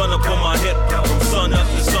down. Gun up on my hip, from sun up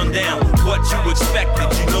to sundown. What you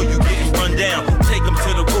expected, you know you getting run down. Take them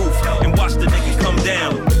to the roof, and watch the nigga come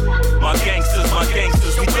down. My gangsters,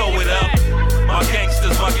 we throw it up. My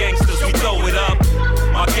gangsters, we throw it up.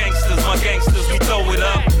 My gangsters, we throw it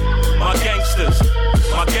up. My gangsters,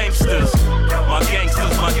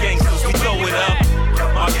 we throw it up.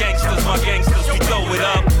 My gangsters, we throw it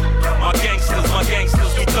up. My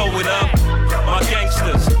gangsters, we throw it up. My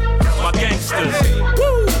gangsters.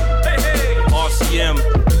 Woo! RCM,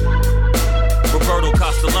 Roberto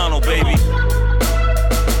Castellano, baby.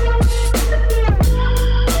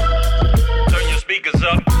 Turn your speakers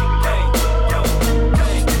up.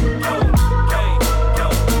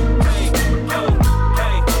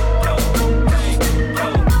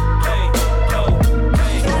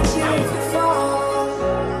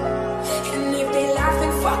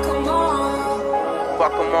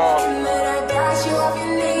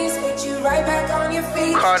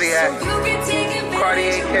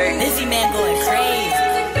 Lizzie man going crazy.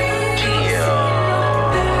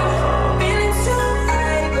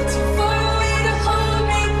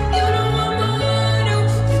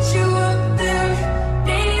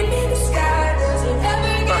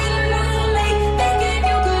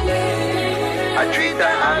 I treat the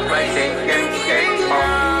house like they can skate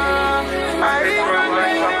on. I hit from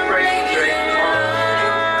like I'm breaking straight on.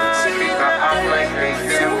 Treat the house like they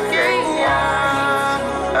can skate on.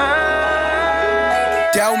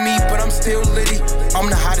 Doubt me, but I'm still litty. I'm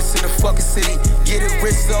the hottest in the fucking city. Get it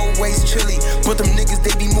rich, always chilly. But them niggas,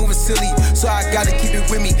 they be moving silly. So I gotta keep it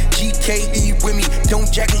with me. GKE with me.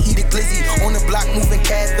 Don't jack and eat a glizzy. On the block moving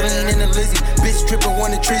Kathleen and a Lizzie. Bitch trippin'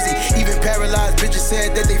 want a trizzy. Even paralyzed bitches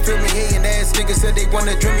said that they feel me. Hating ass niggas said they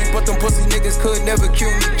wanna drill me. But them pussy niggas could never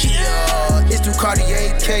kill me. Yeah, it's through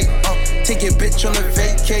Cartier K. Take your bitch on a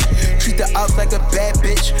vacate. Treat the ops like a bad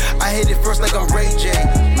bitch. I hit it first like I'm Ray J.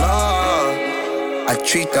 Love. I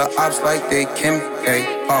treat the ops like they Kim K.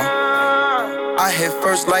 I hit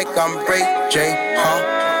first like I'm Ray J.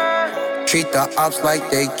 Treat the ops like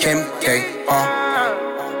they Kim K.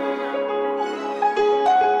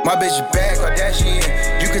 My bitch bad, Kardashian.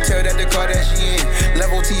 You can tell that the Kardashian.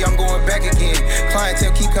 Level T, I'm going back again.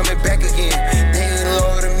 Clientele keep coming back again. They ain't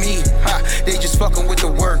loyal to me, they just fucking with the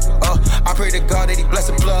work. I pray to God that he bless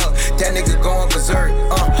the plug. That nigga going berserk.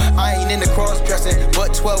 I ain't in the cross-dressing,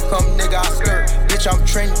 but 12 come nigga, I skirt. Bitch, I'm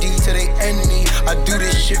trendy till they end me. I do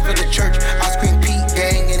this shit for the church. I scream Pete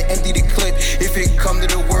gang and empty the clip. If it come to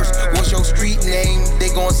the worst, what's your street name? They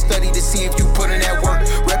gon' study to see if you put in that work.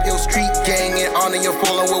 Rep your street gang and honor your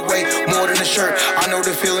fallen way more than a shirt. I know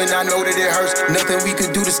the feeling, I know that it hurts. Nothing we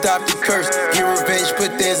could do to stop the curse. Get revenge,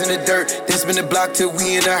 put theirs in the dirt. Then spin the block till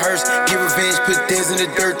we in the hearse. Get revenge, put theirs in the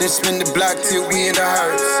dirt. Then spin the block till we in the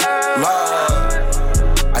hearse.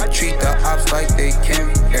 Love, I treat the ops like they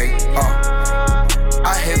Kim K.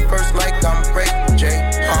 I hit first like I'm Ray J.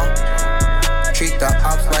 Treat the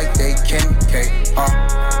ops like they Kim K.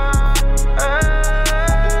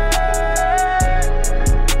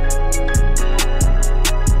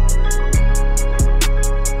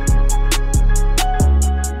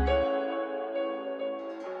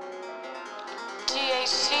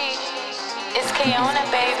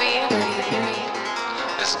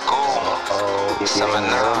 It's cool. Summer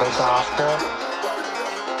now.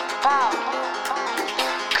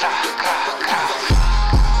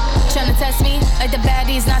 Tryna test me like the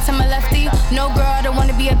baddies, not to my lefty. No girl, I don't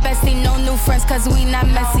wanna be a bestie. No new friends, cause we not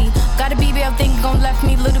messy. Got a BB, I think gon' left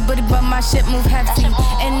me. Little booty, but my shit move hefty.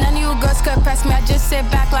 And none of you girls could press me. I just sit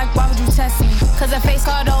back like, why would you test me? Cause a face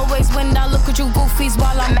card always win. Now look at you goofies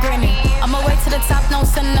while I'm grinning. I'm way to the top, no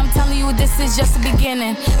sinning. I'm telling you, this is just the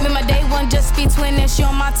beginning. Me, my day one just be twinning. She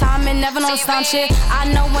on my time and never no slime shit. I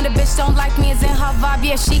know when a bitch don't like me, it's in her vibe.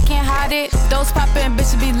 Yeah, she can't hide it. Those poppin'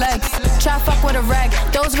 bitches be legs. Try fuck with a rag.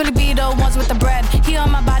 Those really be the ones with the bread. He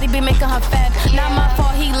on my body, be making her fat. Not my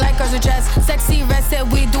fault, he like girls with dress. Sexy red said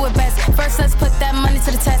we do it best. First, let's put that money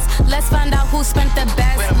to the test. Let's find out who spent the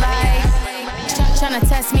best. Like, tryna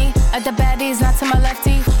test me at the baddies, not to my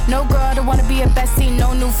lefty. No girl, don't wanna be a bestie.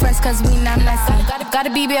 No new friends, cause we not messy. Got a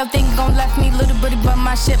BB, I think gon' left me. Little booty, but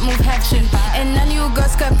my shit move hefty. And none of you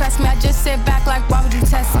girls could press me. I just sit back like, why would you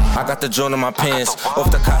test me? I got the joint in my pants. Off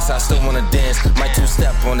the casa, I still wanna dance. Might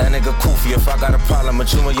two-step on that nigga Koofy. If I got a problem,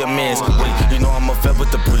 but you and your mans. Wait, you know I'm a vet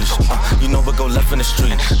with the breeze. You know we go left in the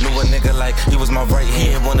street. Knew a nigga like he was my right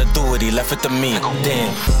hand. Wanna do it, he left it to me.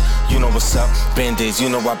 Damn, you know what's up. Band-aids, you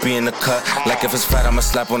know I be in the cut. Like if it's fat, I'ma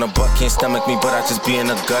slap on the butt. Can't stomach me, but I just be in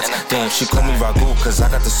the guts. Damn, she call me Ragu, cause I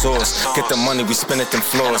got the sauce. Get the money, we spin it them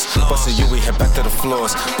floors. Bustin' you, we head back to the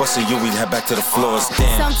floors. Bustin' you, we head back to the floors.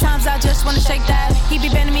 Damn. Sometimes I just wanna shake that. He be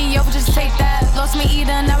bending me over, just take that. Lost me eating,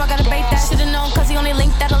 now I gotta bait that. Should've known, cause he only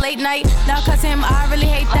linked at a late night. Now cause him, I really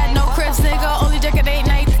hate that. No cribs, nigga, only drink at 8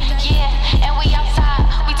 nights. Yeah, and we outside.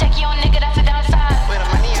 We take your nigga, that's a downside.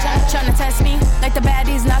 Tryna test me like the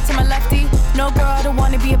baddies, not to my lefty. No girl, don't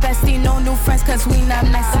wanna be a bestie. No new friends, cause we not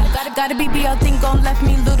messy. Gotta be I think gon' left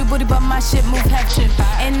me. Little booty, but my shit move hefty.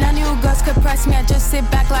 And none of you girls could press me. I just sit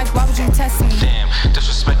back like, why would you test me? Damn,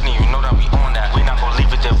 disrespect me, you know that we on that. We not gon'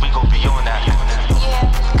 leave it there, we gon' be on that. Yeah,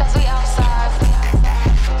 cause we outside.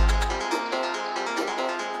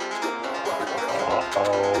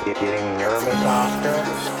 Uh-oh, you're getting nervous, Oscar?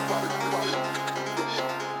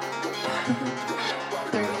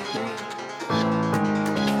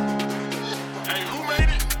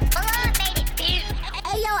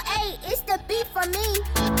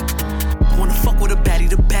 Wanna fuck with a baddie,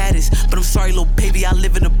 the baddest. But I'm sorry, little baby, I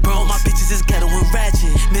live in the Bronx. My bitches is ghetto and ratchet.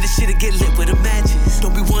 Man, this shit'll get lit with the matches.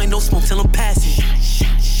 Don't be wanting no smoke till I'm passing.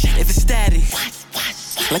 If it's static,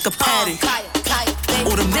 like a paddock.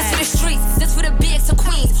 Or the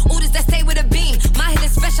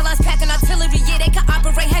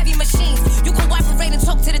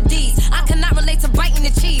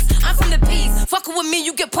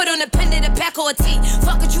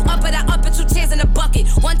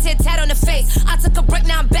one tear tat on the face. I took a break,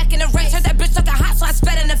 now I'm back in the race. Heard that bitch talking hot, so I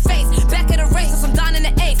spat in the face. Back in the race, so I'm down in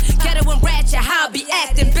the eighth. Get it when ratchet, how I be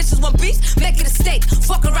acting. Bitches want beef, make it a steak.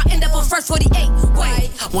 Fuck around, end up on first 48. Wait.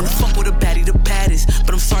 Wanna fuck with a baddie, the baddest.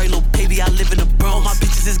 But I'm sorry, little baby, I live in the Bronx. My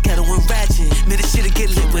bitches is ghetto and ratchet. Man, this shit'll get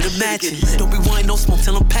lit with a matching. Don't be wanting no smoke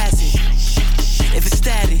till I'm passing. If it's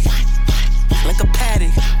static, like a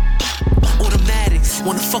paddock. Automatics,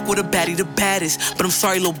 wanna fuck with a baddie, the baddest. But I'm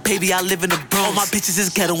sorry, little baby, I live in the Bronx. All my bitches is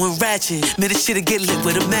ghetto and ratchet. Man, this shit'll get lit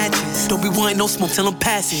with a matches. Don't be wanting no smoke till I'm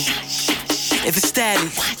passing. If it's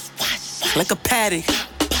static, like a paddock.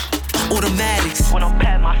 Automatics. When I'm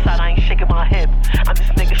patting my side, I ain't shaking my hip. I'm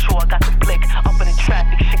just nigga sure I got the blick. Up in the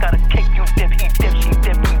traffic, shit gotta kick. You dip, he dip, she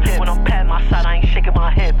dip, he dip. When I'm patting my side, I ain't shaking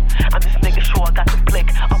my hip. I'm just nigga sure I got the blick.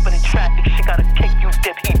 Up in the traffic, shit gotta kick. You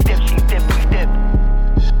dip, he dip, she dip, he dip.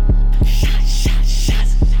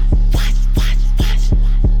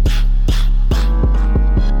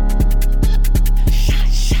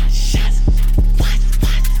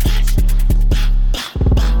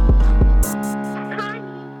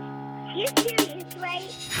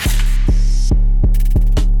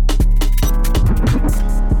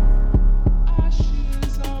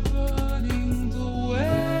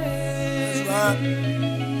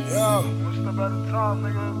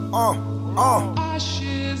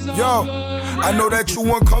 Yo, I know that you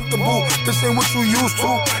uncomfortable. This ain't what you used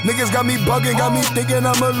to. Niggas got me bugging, got me thinking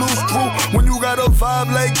I'm a loose crew. When you got a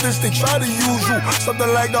vibe like this, they try to use you.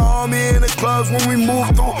 Something like the army in the clubs when we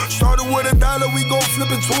move through. Started with $1, we gon'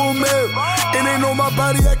 flip it to $1 million. It ain't on my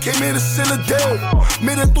body, I came here to seal a deal.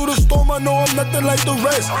 Made it through the storm, I know I'm nothing like the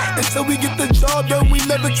rest. Until we get the job done, we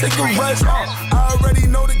never take a rest. I already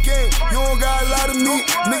know the game, you don't got a lot of me.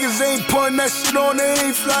 Niggas ain't putting that shit on, they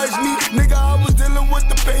ain't flies me. Nigga, I was dealing with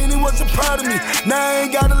the pain, he wasn't proud of me. Now I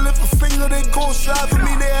ain't gotta lift a finger, they gon' slide for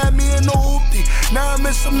me. They had me in the hoopty, now I'm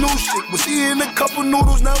in some new shit. Was eating a couple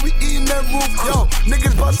noodles, now we eating that roof. Yo,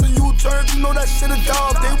 niggas bustin' U-turns, you know that shit a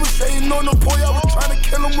dog. They was saying on the boy, I was trying to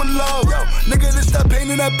kill him with love. Yo, nigga, this that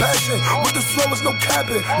pain and that passion. With the flow, it's no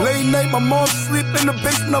capping. Late night, my mom sleep in the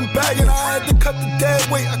basement, I'm bagging. I had to cut the dead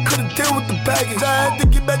weight, I couldn't deal with the baggage. I had to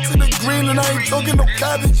get back to the green and I ain't talking no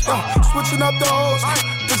cabbage. Switching up the hoes,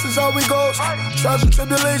 this is how we goes. Trials and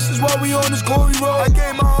tribulations while we on this glory road. I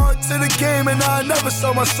gave my heart to the game and I never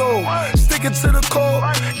sell my soul. Sticking to the core,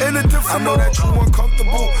 in a different I know that you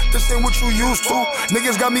uncomfortable, this ain't what you used to.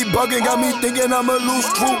 Niggas got me bugging, got me thinking I'm a loose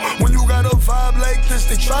crew. When you got a vibe like this,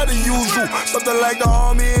 they try to use you. Something like the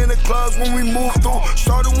army in the clubs when we move through.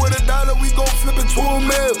 Started with $1, we gon' flip it to $1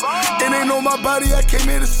 million. It ain't on my body, I came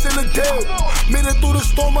here to seal a deal. Made it through the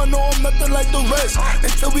storm, I know I'm nothing like the rest.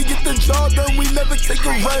 Until we get the job done, we never take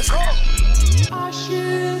a rest.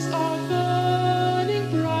 Ashes are burning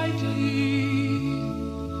brightly.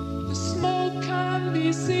 The smoke can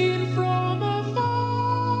be seen from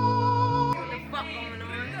afar. What the fuck going on?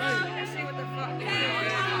 Let's see what the fuck going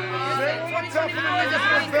on. What's up for the niggas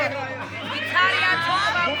in the back? We tired of y'all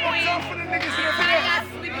talking about Queen. What's up for the niggas in the back? Tired of y'all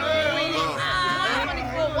sleeping with Queen.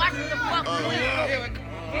 24, watch what the fuck Queen.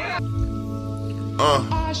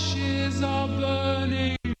 Ashes are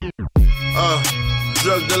burning.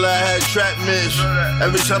 Drug dealer, I had trap miss.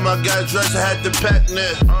 Every time I got dressed, I had to pack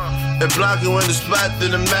near. They block you in the spot, then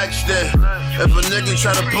the max there. If a nigga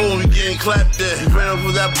try to pull, we getting clapped there. We ran up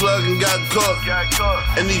with that plug and got caught.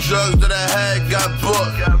 And these drugs that I had got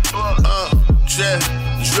bought. Yeah,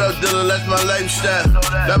 drug dealer, that's my lifestyle.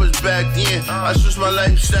 That was back then, I switched my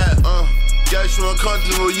lifestyle. Got you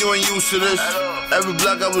uncomfortable, you ain't used to this. Every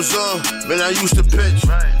block I was on, man, I used to pitch.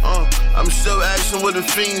 I'm still asking where the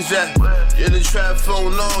fiends at. Yeah, the trap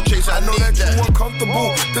phone long, case I know that you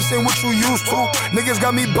uncomfortable, this ain't what you used to. Niggas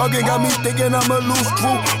got me bugging, got me thinking I'm a loose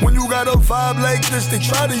crew. When you got a vibe like this, they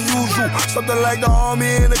try to use you. Something like the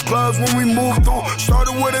army in the clubs when we move through.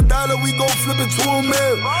 Started with $1, we gon' flip it to $1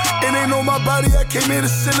 million. It ain't on my body, I came here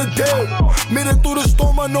to seal a deal. Made it through the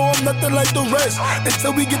storm, I know I'm nothing like the rest.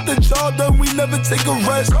 Until we get the job done, we never take a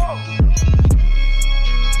rest.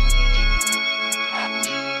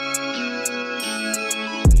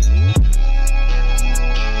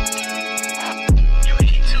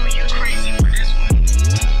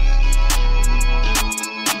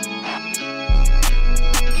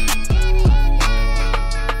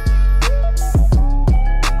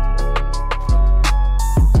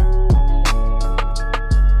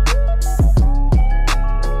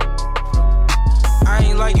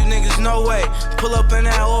 No way, pull up in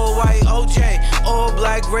that old white OJ. All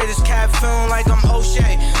black, greatest cat feeling like I'm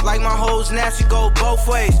O'Shea. Like my hoes nasty, go both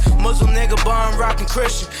ways. Muslim nigga, born rockin'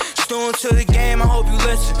 Christian. Stewing to the game, I hope you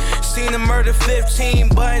listen. 16 and murder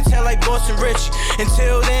 15, button tail like Boston Richie.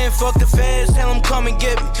 Until then, fuck the feds, tell them come and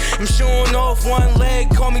get me. I'm shooting off one leg,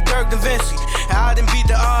 call me Dirk Da Vinci. I done beat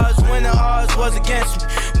the odds when the odds was against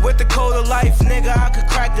me. With the code of life, nigga, I could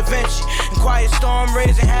crack Da Vinci. And quiet storm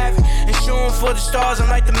raising havoc, and shooting for the stars, I'm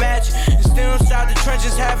like the magic. And still inside the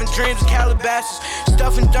trenches, having dreams of Calabasas.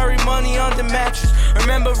 Stuffing dirty money under mattress.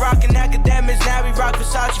 Remember rocking academics, now we rock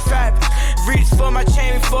Versace fabrics. Reach for my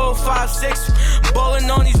chain, 4, 5, 6. Ballin'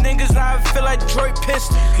 on these niggas, now I feel like Detroit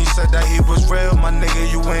Pistons. He said that he was real, my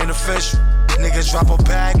nigga, you ain't official. Niggas drop a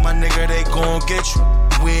bag, my nigga, they gon' get you.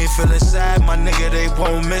 We ain't feeling sad, my nigga, they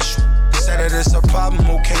won't miss you. Said that it's a problem,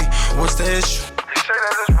 okay, what's the issue? He said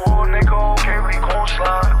that it's war, nigga, okay, we gon'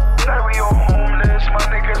 slide. That we all homeless, my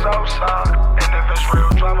niggas outside. And if it's real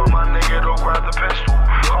drama, my nigga, don't grab the pistol.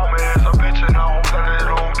 Call me as a bitch and I hope that it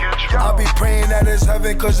don't get you. I be praying that it's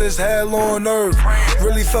heaven cause it's hell on earth.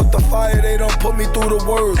 Really felt the fire, they don't put me through the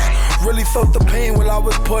words. Really felt the pain while I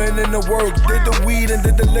was putting in the work. Did the weed and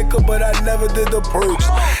did the liquor, but I never did the perks.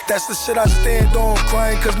 That's the shit I stand on,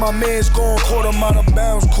 crying cause my man's gone. Caught him out of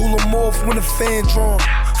bounds, cool him off when the fan drawn.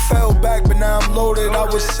 Fell back, but now I'm loaded. I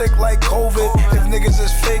was sick like COVID. If niggas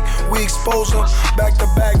is fake, we expose them. Back to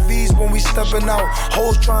back V's when we stepping out.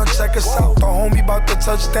 Hoes trying to check us out. The homie about to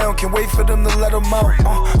touchdown, can't wait for them to let him out.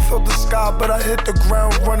 Felt the sky, but I hit the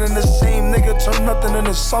ground running. The same nigga turn nothing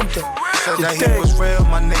into something. Said that he was real,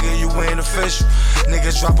 my nigga, you ain't official.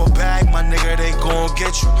 Niggas drop a bag, my nigga, they gon'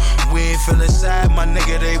 get you. We ain't feeling sad, my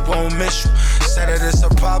nigga, they won't miss you. Said that it's a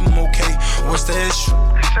problem, okay, what's the issue?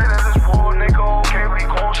 He said that it's war, nigga, okay, we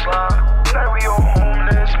gon' slide. That we all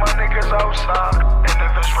homeless, my niggas outside. And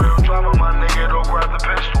if it's real drama, my nigga, don't grab the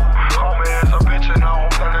pistol. Call me as a bitch and I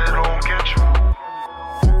hope that it don't get you.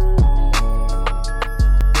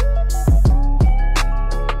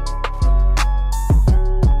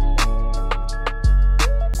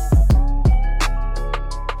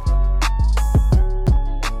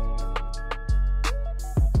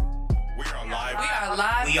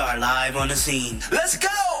 We are live on the scene. Let's go!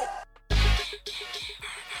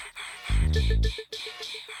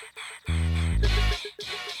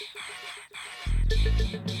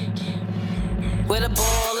 Where the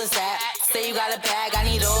ball is at? Say you got a bag, I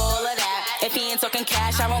need all of that. If he ain't talking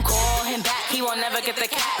cash, I won't call him back. He won't never get the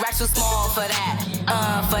cat. Racks too small for that.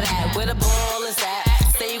 For that. Where the ball is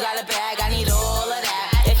at? Say you got a bag, I need all of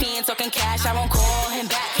that. If he ain't talking cash, I won't call him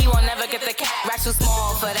back. He won't never get the cat. Racks too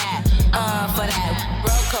small for that. For that.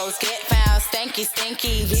 Rocos get found, stanky,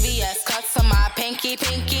 stinky. VVS cuts on my pinky.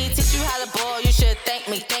 Teach you how to ball, you should thank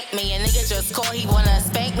me. A nigga just call, he wanna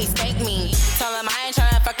spank me. Tell him I ain't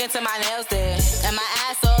tryna fuck into my nails there. And my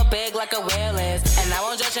ass so big like a whale is. And I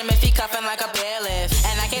won't judge him if he cuffin' like a bailiff.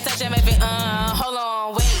 And I can't touch him if he, hold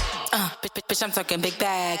on, wait. Bitch, I'm talking big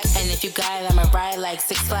bag. And if you got it, I'ma ride like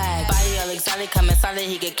 6 Flags. Body all exotic, coming solid,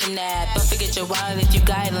 he get kidnapped. Don't forget your wallet, if you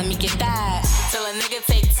got it, let me get that. Tell a nigga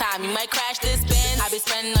take time, you might crash this Benz. I be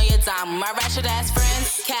spending all your time with my ratchet ass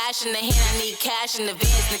friends. Cash in the hand, I need cash in the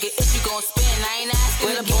Vans. Nigga, if you gon' spin, I ain't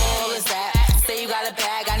asking. Where the ball is at? Say you got a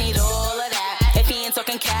bag, I need all of that. If he ain't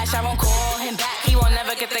talking cash, I won't call him back. He won't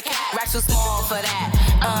never get the cat. Racks too small for that.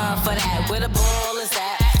 For that. Where the ball is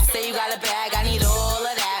at? Say you got a bag, I need all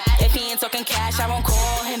of that. If he ain't talking cash, I won't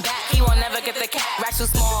call him back. He won't never get the cat. Racks too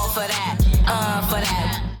small for that. For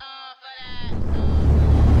that.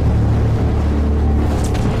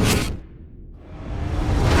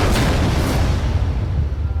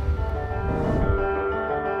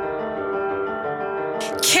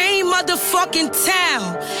 Motherfucking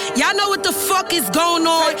town. Y'all know what the fuck is going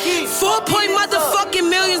on. 4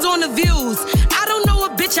 millions on the views. I don't know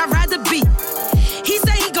what bitch I'd rather be. He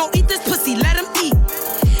say he gon' eat this pussy, let him eat.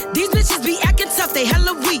 These bitches be acting tough, they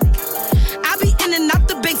hella weak. I be in and out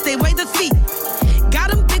the banks, they weigh the feet. Got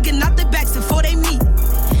them big and out their backs before they meet.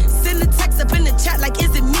 Send a text up in the chat like,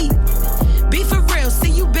 is it me? Be for real, see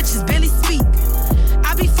you bitches barely speak.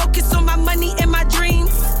 I be focused on my money and my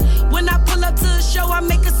dreams. When I pull up to a show, I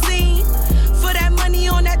make a scene. For that money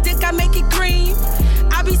on that dick, I make it cream.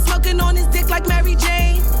 I be smoking on his dick like Mary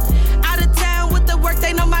Jane. Out of town with the work,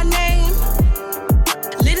 they know my name.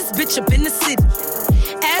 Littest bitch up in the city.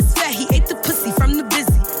 Ass fat, he ate the pussy from the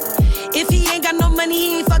busy. If he ain't got no money,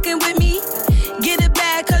 he ain't fucking with me. Get it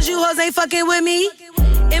back, cause you hoes ain't fucking with me.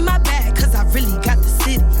 In my bag, cause I really got the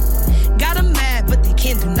city. Got them mad, but they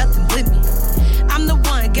can't do nothing with me. I'm the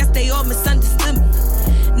one, guess they all misunderstood me.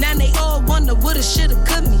 Now they all wonder woulda, shoulda,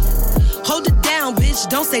 could me. Hold it down, bitch,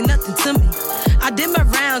 don't say nothing to me. I did my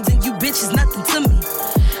rounds and you bitches nothing to me.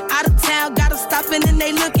 Out of town, gotta stop and then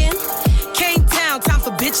they looking. Came town, time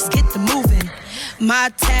for bitches get to moving. My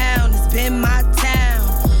town has been my town.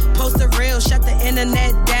 Post the real, shut the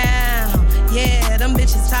internet down. Yeah, them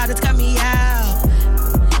bitches try to cut me out.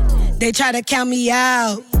 They try to count me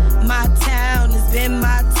out. My town has been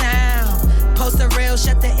my town. Post the real,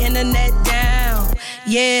 shut the internet down.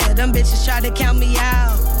 Yeah, them bitches try to count me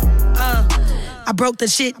out. I broke the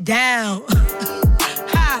shit down.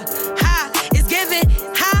 Ha, ha, it's giving.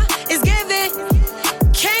 Ha, it's giving.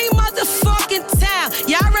 Came motherfucking town.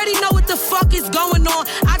 Y'all already know what the fuck is going on.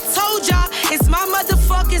 I told y'all it's my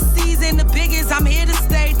motherfucking season. The biggest, I'm here to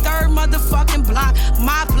stay. Third motherfucking block,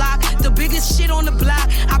 my block. The biggest shit on the block.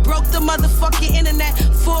 I broke the motherfucking internet.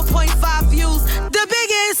 4.5 views. The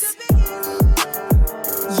biggest.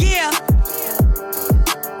 Yeah.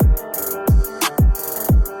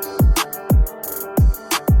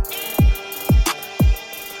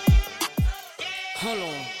 Hold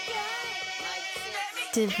on.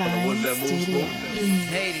 Divine Studio.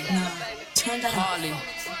 Haiti. Turn down Harley.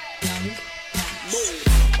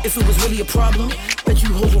 If it was really a problem, bet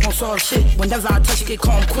you hoes won't solve shit. Whenever I touch it, get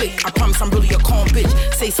calm quick. I promise I'm really a calm bitch.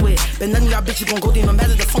 Say swear, but none of y'all bitches gon' go there. No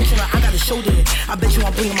matter the function, I got a show there. I bet you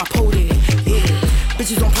I'm bringing my pole there. Yeah,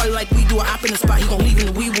 bitches don't party like we do. A op in the spot, he gon' leave in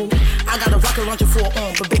the wee woo. I got a rocket launcher for an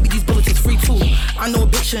arm, but baby these bullets is free too. I know a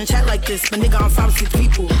bitch shouldn't chat like this, but nigga I'm 5 or 6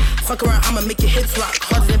 people. Fuck around, I'ma make your hips rock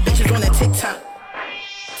harder than bitches on that TikTok.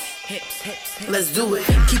 Let's do it.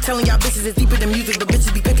 Keep telling y'all bitches it's deeper than music, but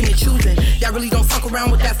bitches be picking and choosing. Y'all really don't fuck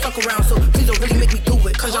around with that fuck around, so please don't really make me do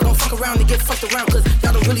it. Cause y'all don't fuck around and get fucked around, cause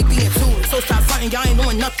y'all don't really be into it. So stop frontin', y'all ain't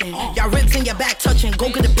doing nothing. Y'all ribs in your back touching, go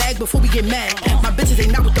get a bag before we get mad. My bitches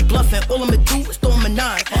ain't not with the bluffing, all I'ma do is throw 'em a 9.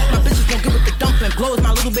 My bitches gon' get with the dumping, blows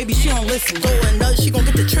my little baby, she don't listen. Throw her a nut, she gon'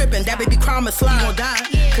 get the trippin', that baby cry, I'ma slide, gon' die.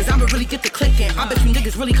 Cause I'ma really get the clickin', I bet you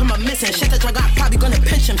niggas really come up missing. Shit that y'all got probably gonna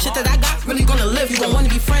pinch him, shit that I got really gonna live. You gon' wanna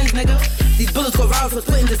be friends, nigga. These bullets go round for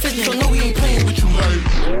splitting decisions, so no, we ain't playing with you,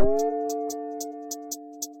 right?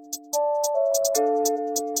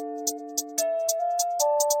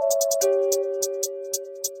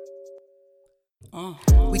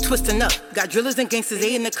 We twistin' up, got drillers and gangsters,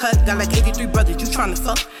 they in the cut. Got like 83 brothers, you tryna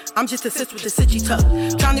fuck? I'm just a sis with the city tuck.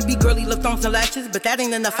 Tryna be girly, look thongs and lashes, but that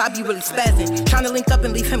ain't enough, I be really spazzing. Tryna link up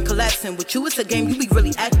and leave him collapsing. With you it's a game, you be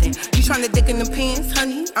really acting. You tryna dick in them pants,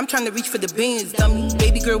 honey? I'm tryna reach for the beans, dummy.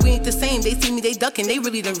 Baby girl, we ain't the same, they see me, they ducking, they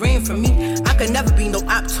really done ran from me. I could never be no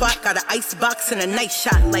op twat, got an ice box and a nice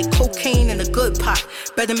shot, like cocaine and a good pop.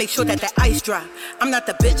 Better make sure that that ice dry. I'm not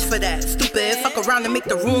the bitch for that, stupid. Fuck around and make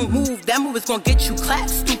the room move, that move is gonna get you clapped,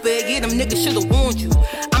 stupid. Yeah, them niggas should've warned you.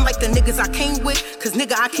 I'm like the niggas I came with, cause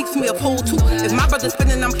nigga I kicks me a pole too. If my brother's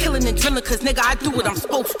spinning, I'm killing and drilling, cause nigga I do what I'm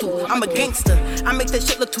supposed to. I'm a gangster, I make that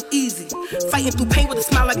shit look too easy. Fighting through pain with a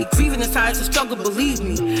smile, I be grieving inside, it's a struggle, believe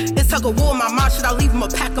me. It's tug of war in my mind, should I leave him or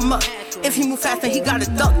pack him up? If he move fast, then he got a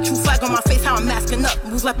duck. True flag on my face, how I'm masking up.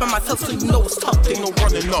 Move left by myself, so you know it's tough. Ain't no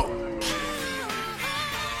running up.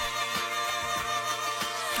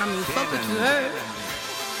 I mean, fuck what you heard.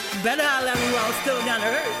 Better holler at me while I'm still down to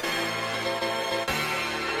earth.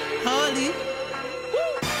 Harley.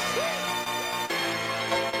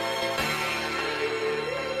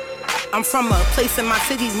 I'm from a place in my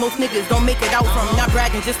city most niggas don't make it out from. Not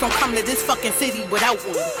bragging, just don't come to this fucking city without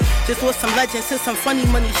one. Just with some legends and some funny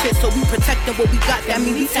money shit, so we protecting what we got. That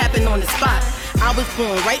mean we tapping on the spot. I was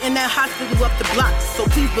born right in that hospital up the block, so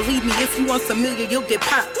please believe me, if you unfamiliar, you'll get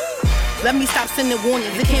popped. Let me stop sending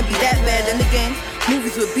warnings, it can't be that bad. And again,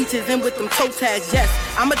 movies with beaches and with them toe tags, yes.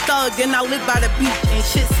 I'm a thug and I live by the beach, ain't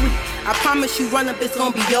shit sweet. I promise you run up, it's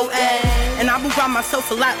gonna be your ass. And I move by myself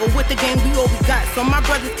a lot, but with the game, we all we got. So my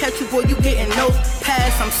brothers catch you, boy, you getting no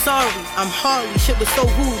pass. I'm sorry, I'm Harley, shit was so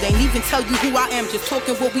rude. Ain't even tell you who I am, just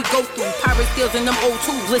talking what we go through. Pirate skills and them old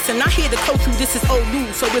tools. Listen, I here to coach you, this is old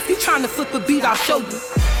news. So if you trying to flip a beat, I'll show you.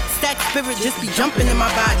 That spirit just be jumping in my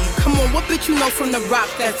body. Come on, what bitch you know from the rock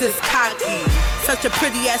that's this cocky? Such a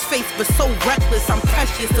pretty ass face, but so reckless. I'm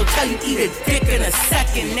precious, so tell you eat a dick in a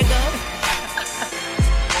second, nigga.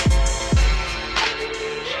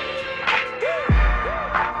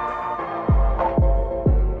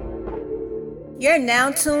 You're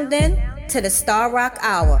now tuned in to the Star Rock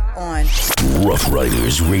Hour on Rough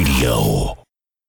Riders Radio.